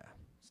 Yeah.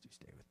 Let's do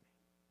Stay With Me.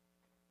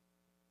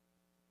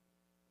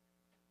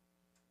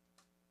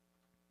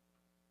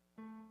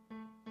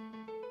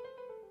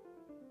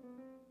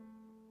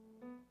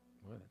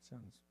 Boy, that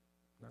sounds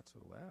not so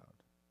loud.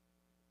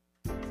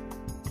 Well,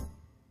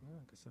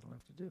 I guess that'll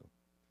have to do.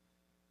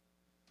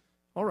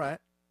 All right.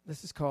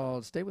 This is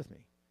called Stay With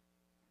Me.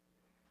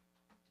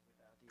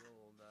 Without the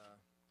old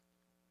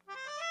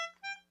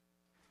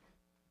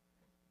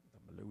the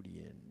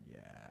melodeon,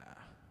 yeah.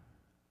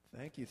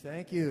 Thank you,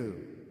 thank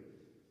you.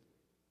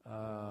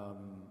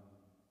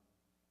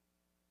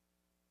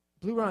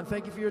 Blue Ron,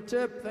 thank you for your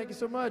tip. Thank you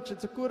so much. And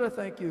Sakura,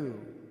 thank you.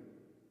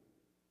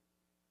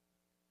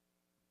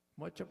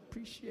 Much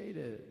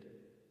appreciated.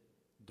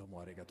 Domo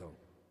arigato.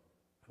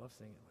 I love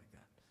saying it like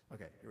that.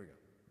 Okay, here we go.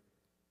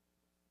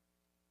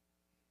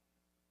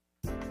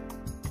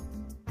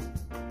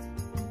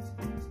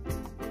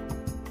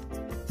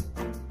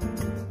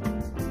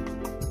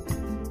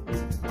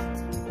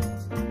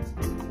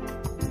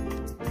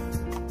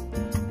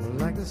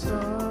 Like the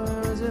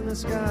stars in the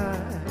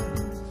sky.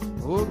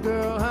 Oh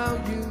girl, how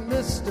you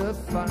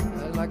mystify.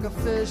 Like a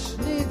fish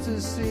needs to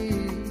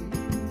see.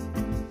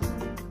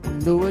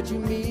 Know what you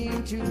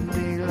mean to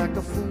me. Like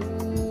a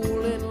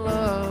fool in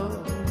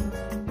love.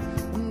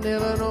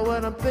 never know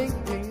what I'm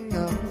thinking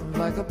of,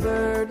 like a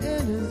bird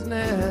in his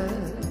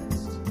nest.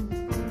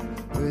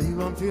 With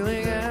you I'm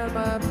feeling at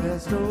my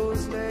best, oh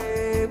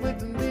stay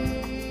with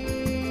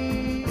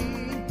me.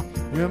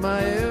 You're my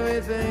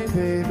everything,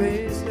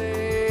 baby,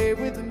 stay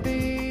with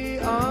me.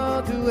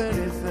 I'll do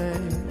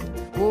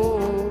anything,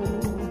 oh,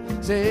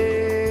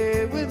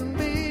 stay with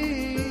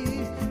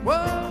me.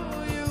 Whoa,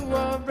 you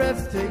are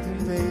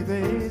breathtaking,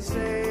 baby,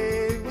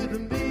 stay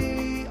with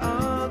me.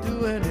 I'll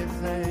do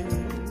anything,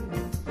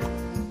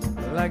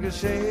 like a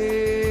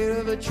shade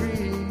of a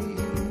tree.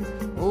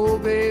 Oh,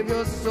 babe,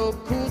 you're so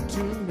cool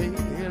to me,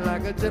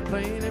 like a jet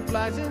plane that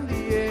flies in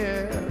the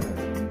air.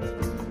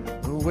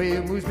 The way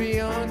it moves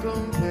beyond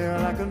compare,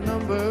 like a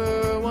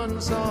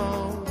 #1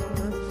 song.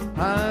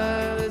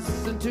 I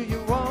listen to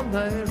you all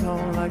night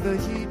long, like the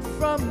heat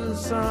from the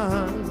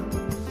sun.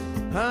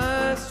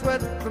 I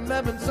sweat from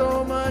having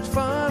so much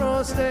fun,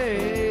 oh,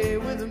 stay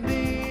with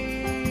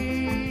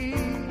me.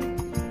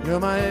 You're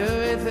my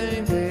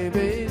everything,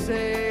 baby,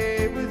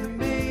 stay with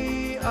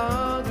me.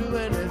 I'll do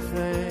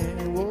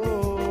anything,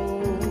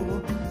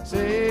 whoa,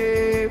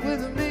 stay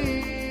with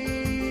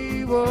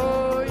me.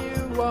 Whoa,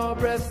 you are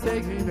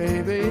breathtaking,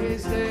 baby,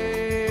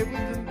 stay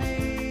with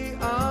me.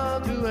 I'll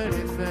do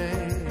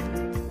anything.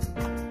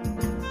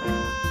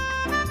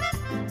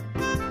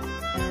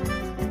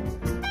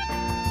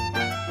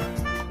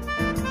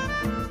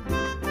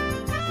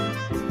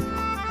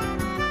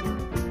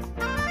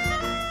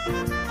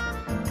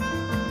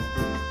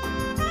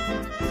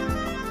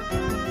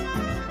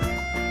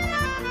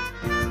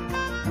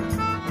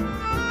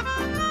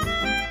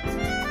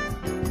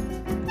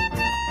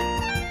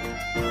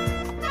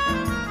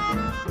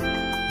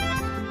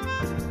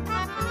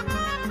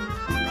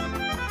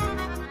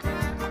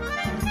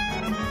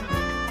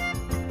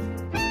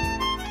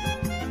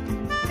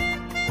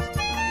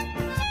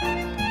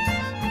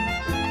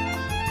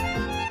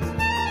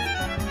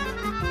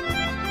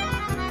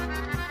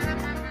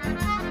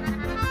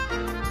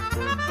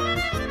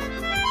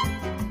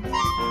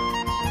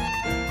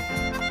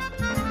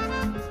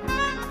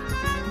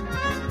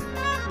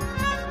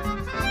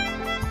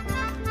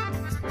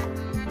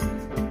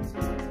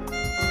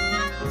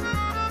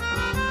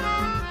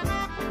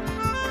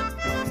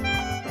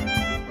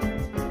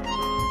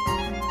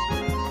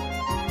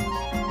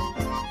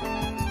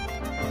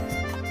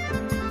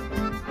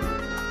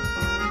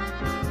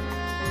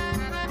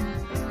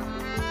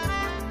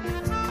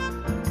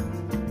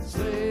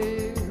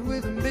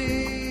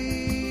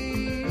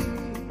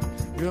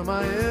 You're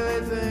my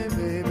everything,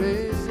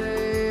 baby,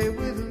 stay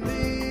with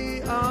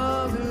me.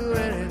 I'll do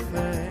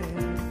anything,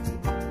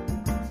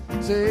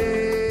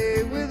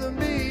 stay with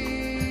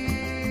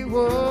me.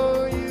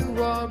 Whoa,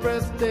 you are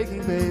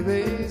breathtaking,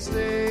 baby,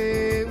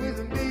 stay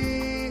with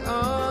me.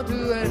 I'll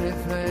do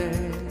anything.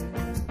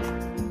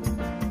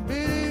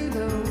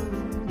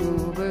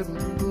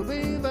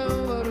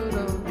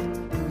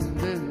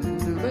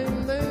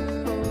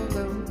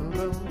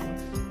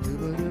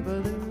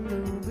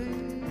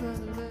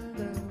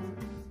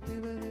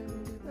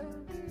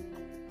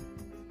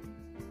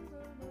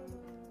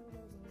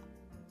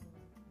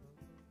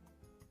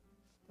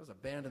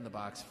 Band in the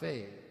box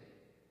fade.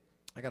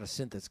 I got a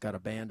synth that's got a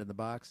band in the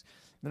box.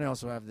 Then I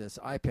also have this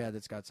iPad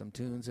that's got some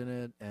tunes in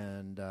it,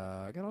 and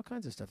I got all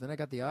kinds of stuff. Then I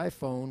got the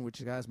iPhone, which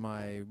has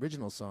my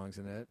original songs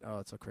in it. Oh,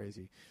 it's so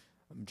crazy.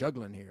 I'm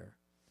juggling here.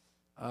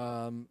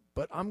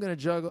 But I'm going to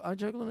juggle. I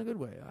juggle in a good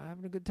way. I'm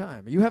having a good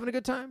time. Are you having a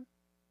good time?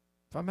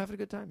 If I'm having a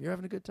good time, you're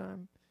having a good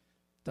time.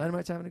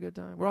 Dynamite's having a good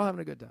time. We're all having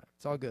a good time.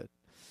 It's all good.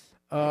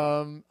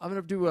 I'm going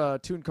to do a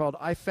tune called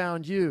I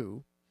Found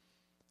You.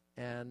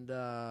 And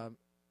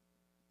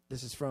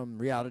this is from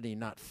reality,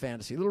 not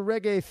fantasy. A little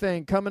reggae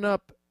thing coming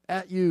up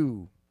at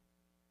you.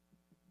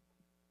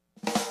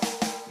 Well,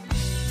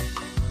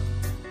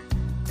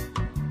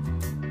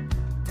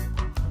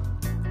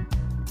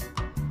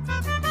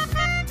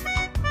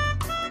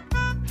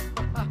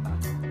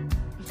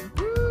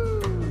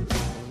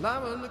 I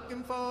was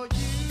looking for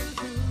you,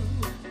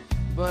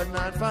 but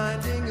not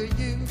finding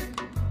you.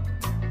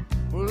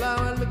 Well,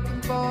 I was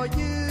looking for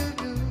you,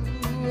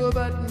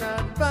 but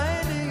not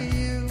finding you.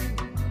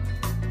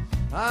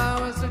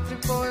 I was searching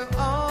for you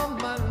all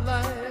my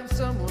life,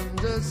 someone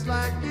just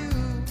like you.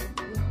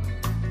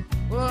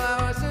 Well,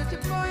 I was searching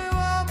for you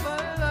all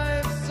my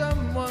life,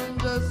 someone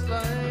just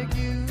like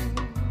you.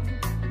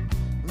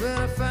 Then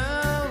I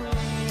found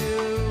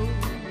you,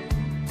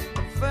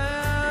 I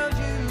found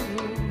you,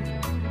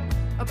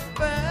 I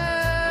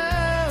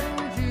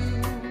found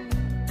you,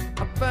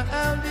 I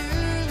found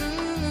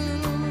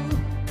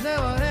you. Now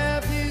I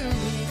have you,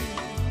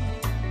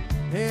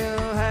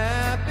 you're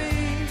happy.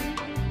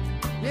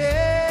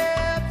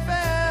 Yeah, I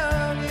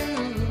found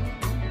you,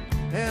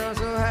 and I'm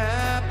so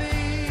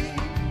happy.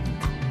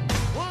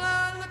 Well,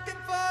 I'm looking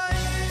for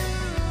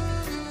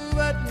you,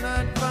 but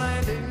not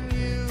finding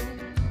you.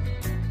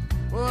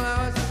 Well,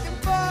 I was looking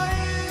for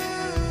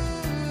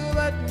you,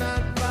 but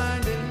not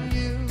finding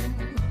you.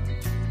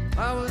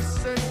 I was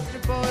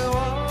searching for you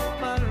all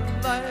my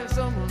life,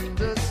 someone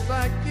just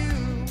like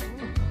you.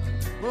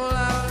 Well,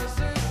 I was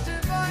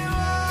searching for you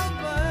all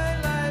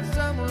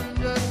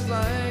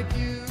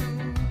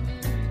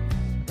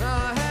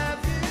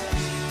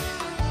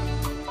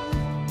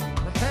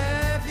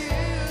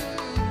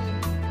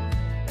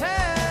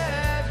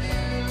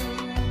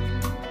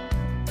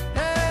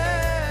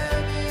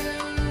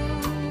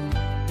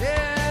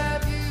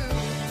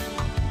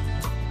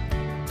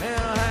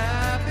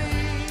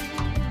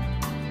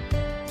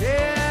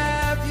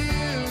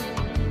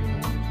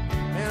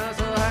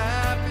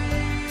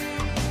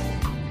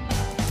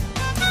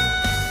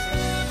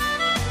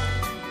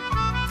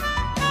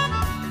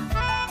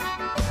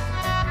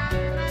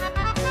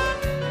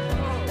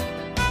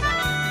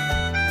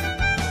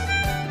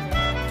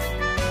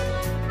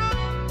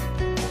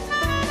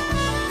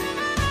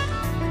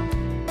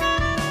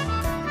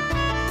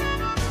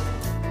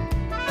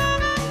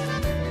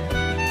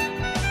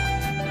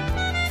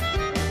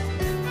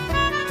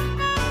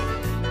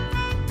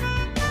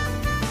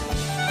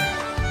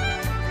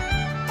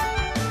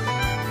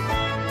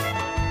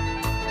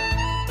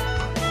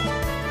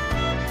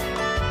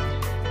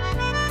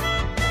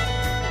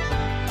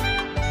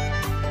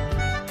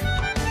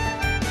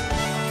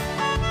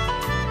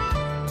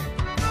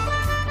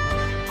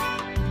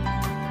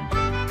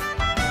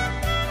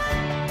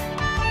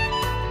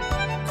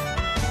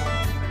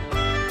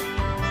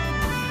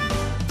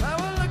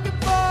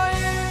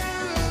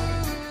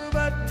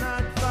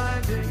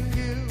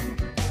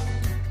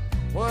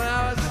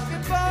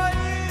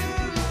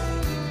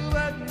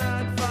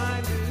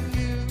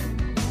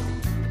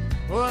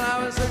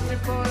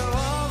for you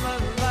all my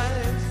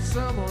life,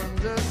 someone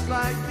just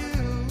like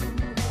you.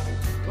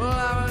 Well,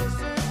 I was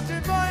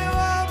searching for you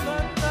all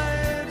my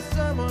life,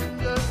 someone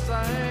just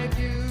like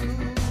you.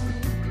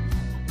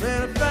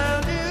 Then I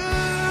found you.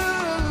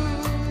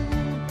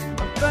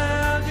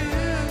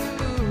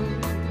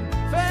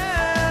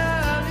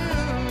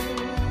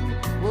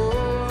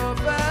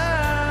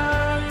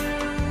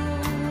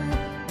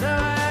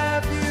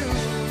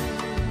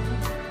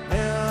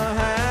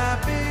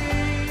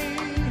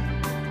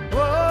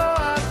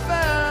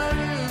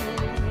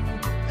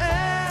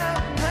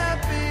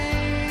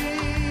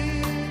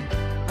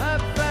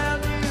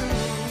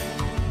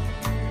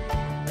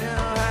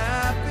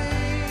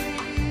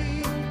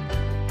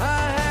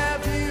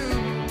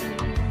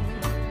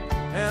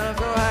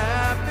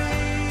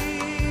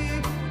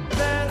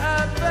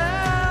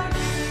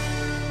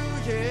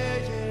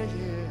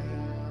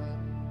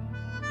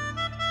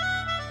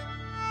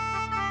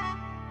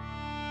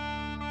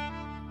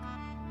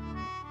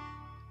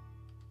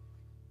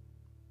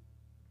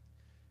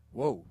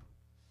 Whoa.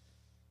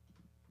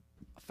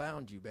 I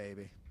found you,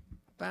 baby.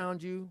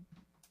 Found you,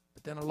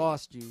 but then I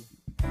lost you.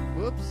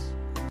 Whoops.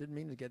 Didn't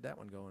mean to get that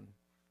one going.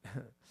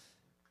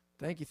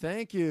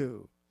 Thank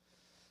you.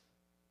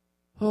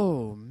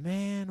 Oh,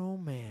 man, oh,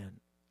 man.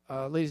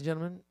 Ladies and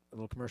gentlemen, a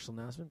little commercial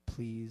announcement.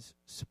 Please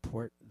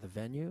support the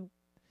venue.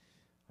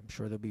 I'm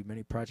sure there'll be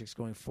many projects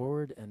going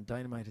forward, and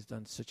Dynamite has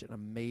done such an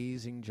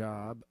amazing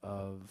job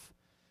of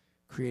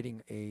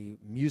creating a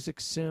music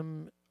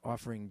sim,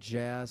 offering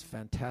jazz,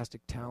 fantastic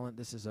talent.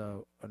 This is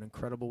an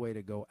incredible way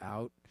to go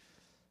out,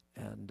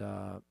 and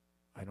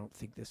I don't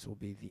think this will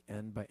be the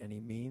end by any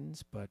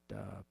means, but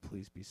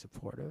please be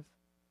supportive.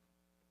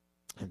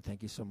 And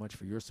thank you so much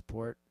for your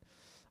support.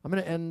 I'm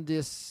going to end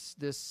this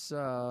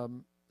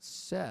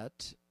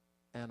set,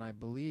 and I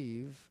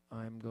believe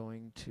I'm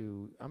going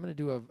to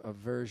do a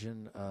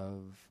version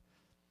of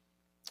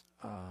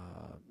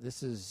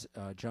this is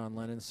John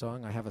Lennon's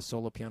song. I have a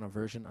solo piano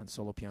version on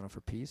Solo Piano for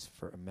Peace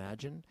for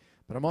Imagine,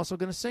 but I'm also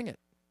going to sing it.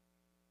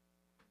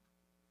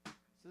 So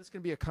this is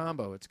going to be a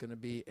combo. It's going to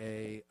be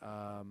a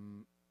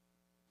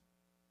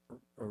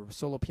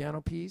solo piano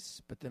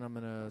piece, but then I'm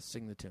going to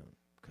sing the tune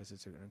because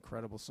it's an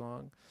incredible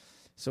song.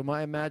 So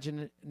my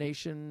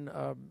imagination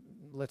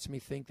lets me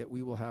think that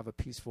we will have a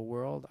peaceful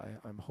world.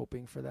 I'm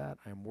hoping for that.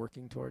 I'm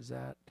working towards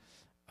that.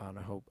 And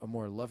I hope a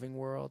more loving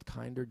world,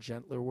 kinder,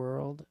 gentler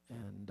world,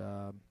 and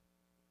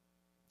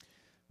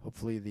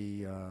hopefully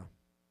the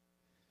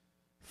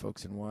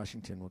folks in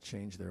Washington will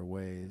change their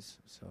ways.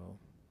 So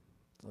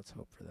let's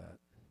hope for that.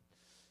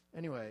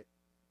 Anyway,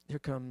 here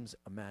comes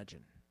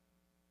Imagine.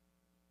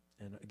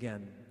 And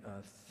again,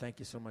 thank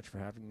you so much for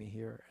having me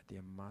here at the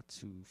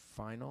Amatsu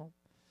final.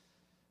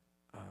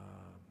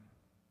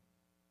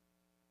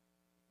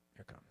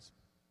 Here comes.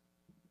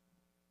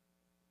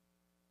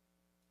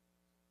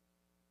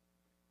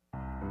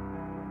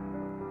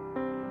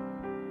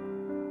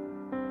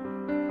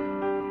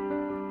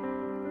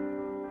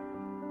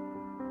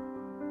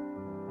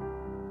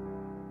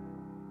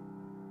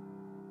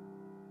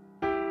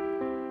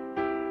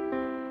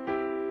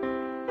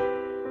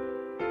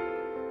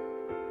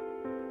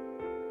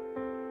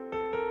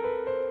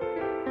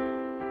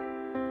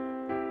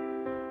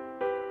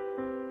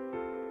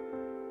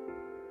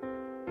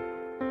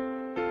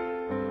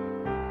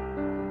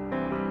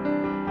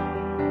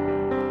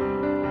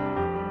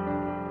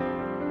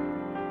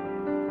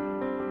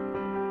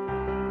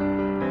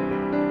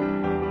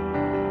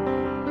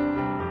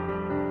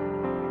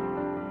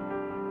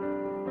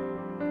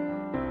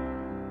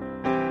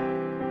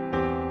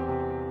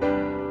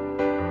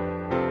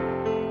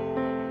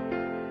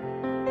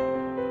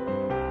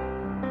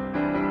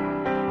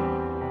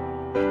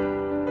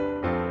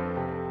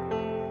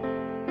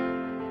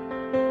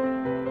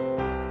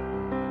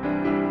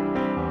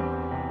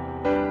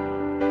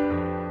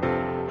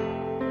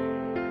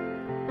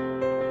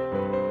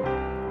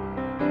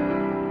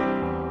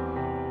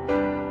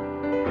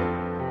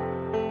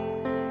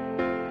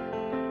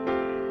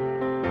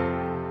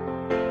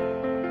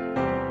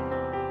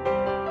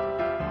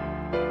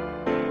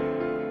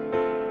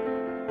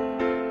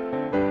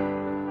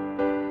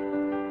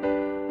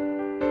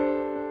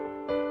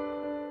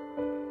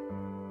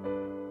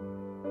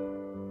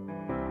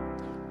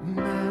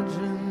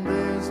 Imagine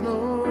there's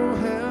no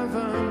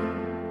heaven.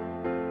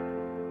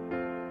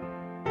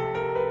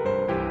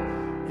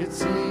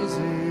 It's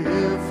easy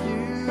if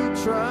you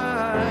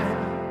try.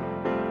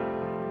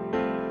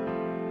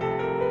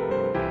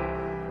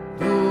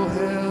 No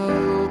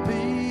hell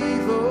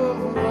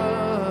below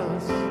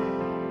us,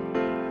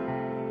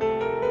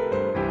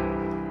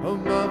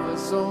 above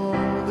us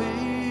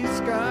only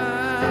sky.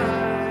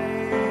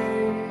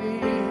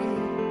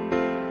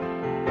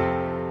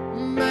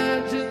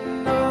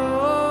 Imagine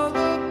all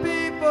the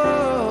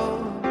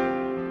people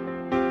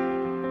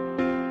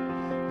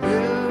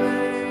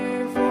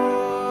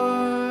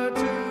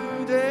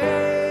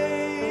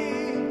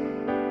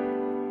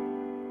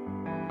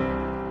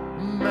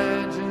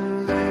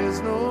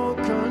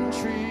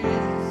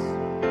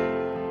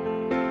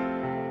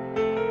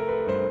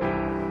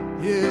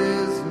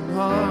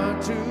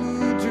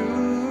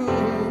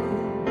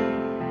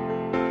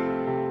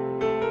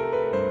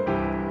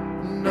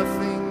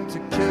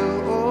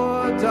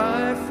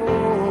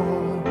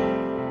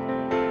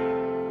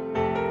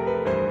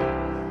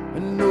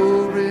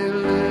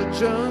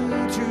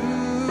possession too.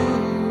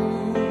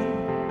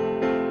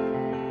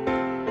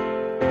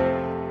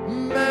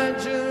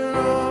 Imagine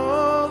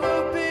all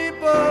the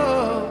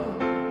people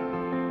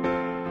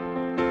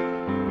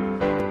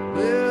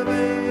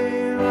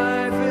living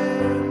life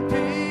in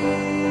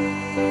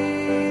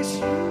peace.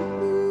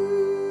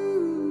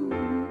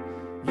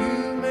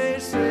 You may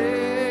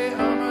say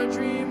I'm a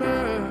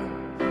dreamer,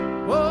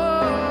 oh,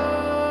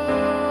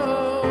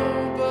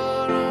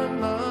 but I'm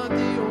not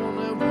the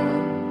only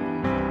one.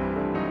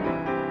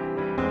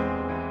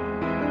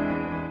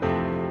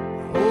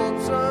 Hope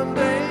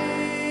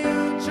someday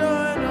you'll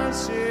join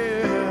us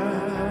here,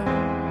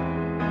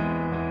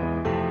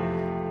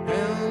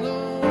 and the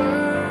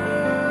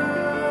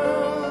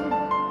world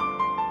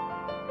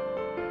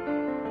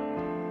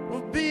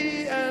will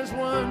be as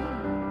one.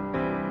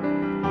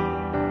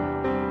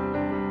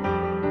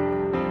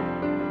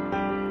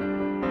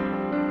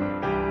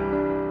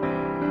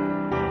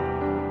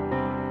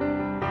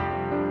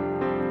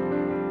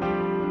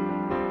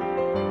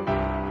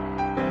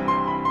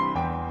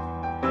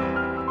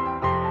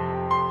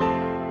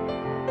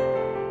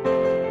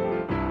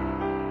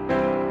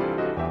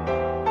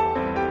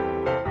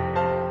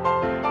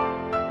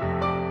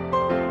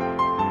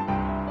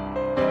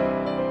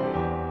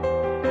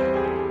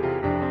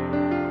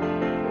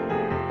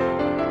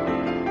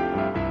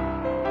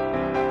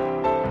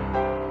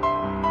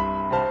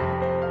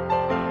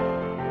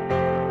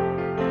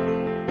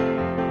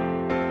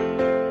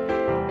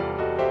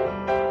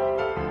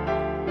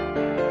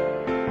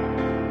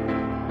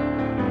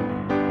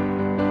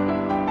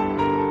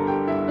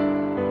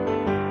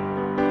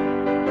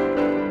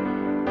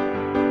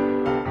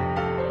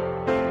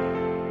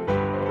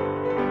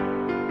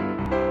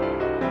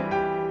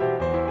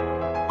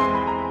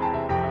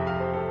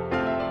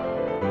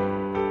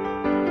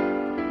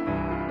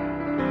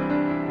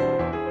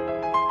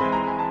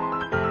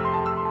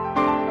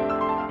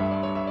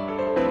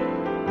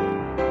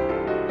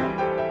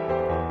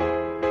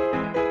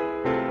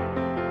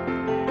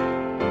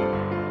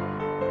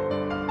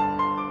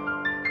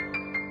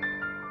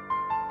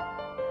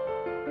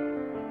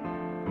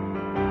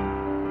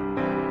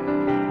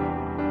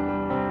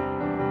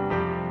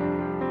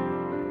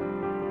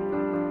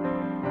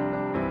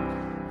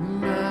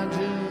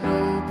 Imagine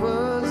no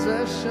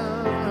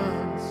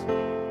possessions.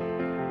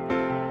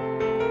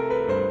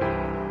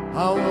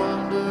 I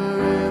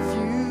wonder if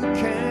you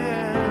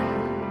can.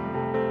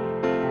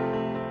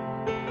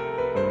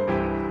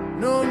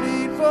 No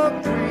need for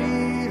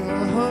greed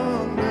or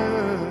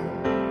hunger,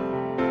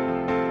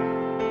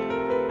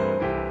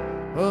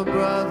 a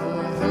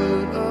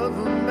brotherhood of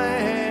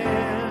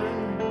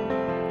man.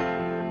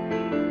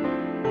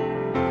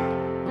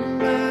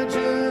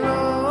 Imagine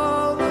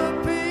all the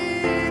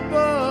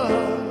people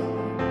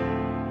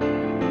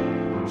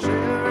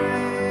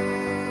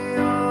sharing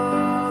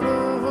all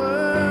the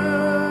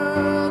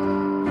world.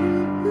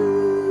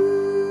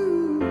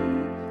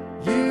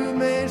 You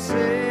may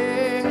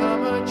say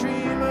I'm a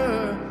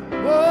dreamer,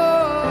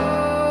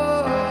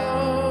 oh,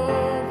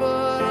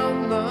 but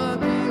I'm not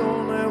the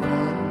only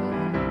one.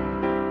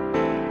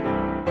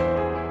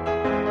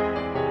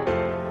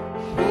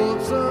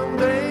 Hope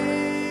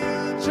someday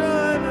you'll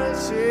join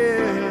us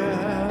here,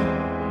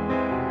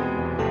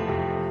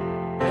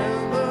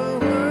 and the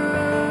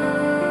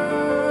world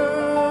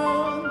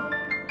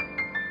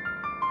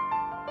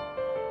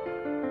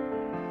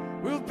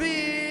will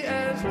be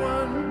as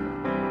one.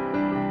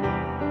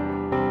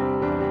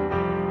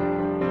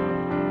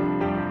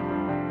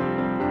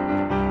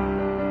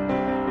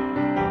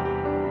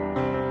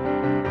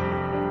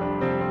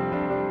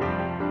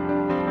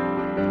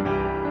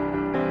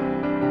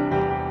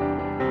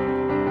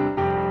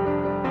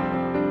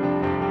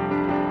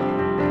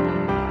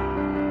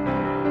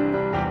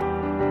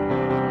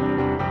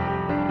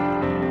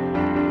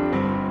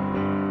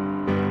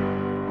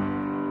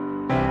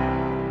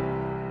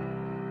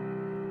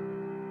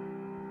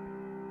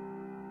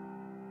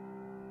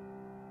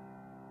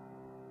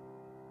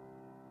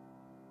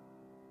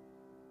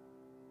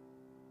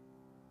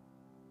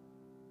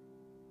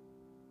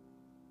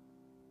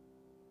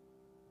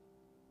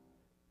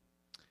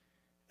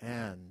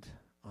 And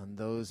on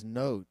those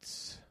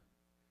notes,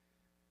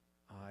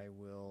 I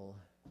will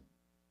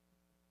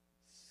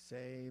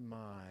say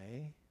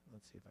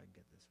let's see if I can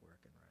get this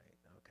working right.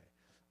 Okay.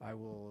 I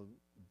will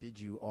bid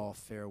you all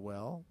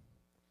farewell.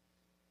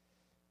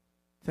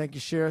 Thank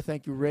you, Cher.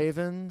 Thank you,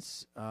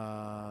 Ravens.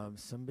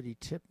 Somebody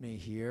tipped me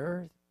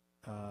here.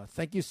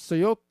 Thank you,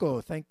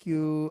 Soyoko. Thank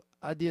you,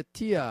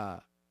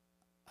 Aditya.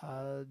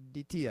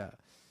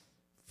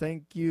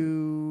 Thank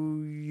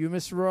you,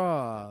 Yumis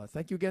Ra.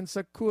 Thank you again,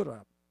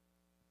 Sakura.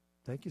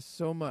 Thank you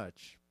so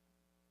much.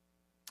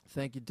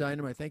 Thank you,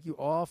 Dynamite. Thank you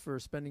all for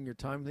spending your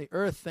time with the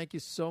Earth. Thank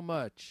you so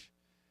much.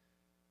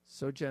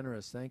 So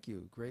generous. Thank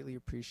you. Greatly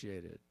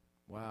appreciated.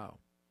 Wow.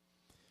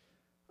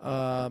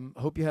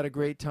 Hope you had a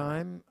great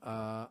time.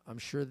 I'm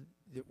sure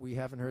that we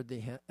haven't heard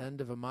the end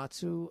of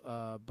Amatsu,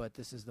 but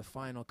this is the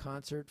final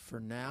concert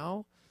for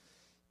now.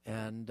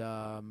 And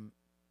I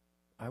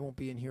will won't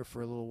be in here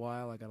for a little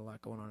while. I got a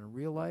lot going on in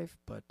real life,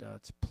 but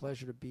it's a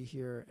pleasure to be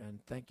here, and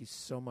thank you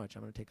so much.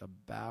 I'm going to take a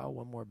bow,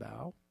 one more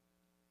bow.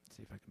 Let's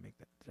see if I can make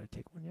that. Did I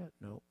take one yet?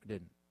 No, I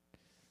didn't.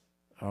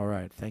 All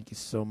right, thank you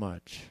so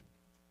much.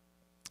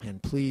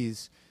 And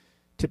please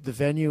tip the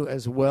venue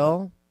as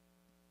well.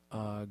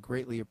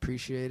 Greatly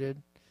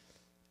appreciated.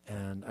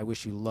 And I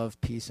wish you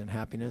love, peace, and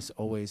happiness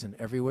always and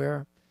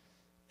everywhere.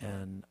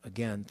 And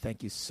again,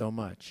 thank you so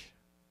much.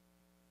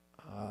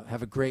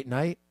 Have a great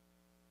night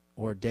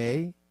or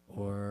day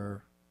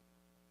or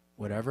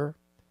whatever.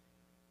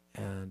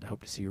 And I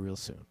hope to see you real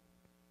soon.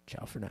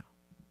 Ciao for now.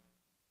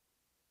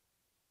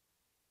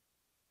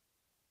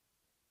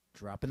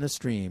 Dropping the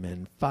stream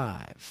in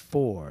 5,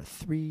 4,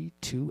 3,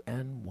 2,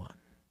 and 1.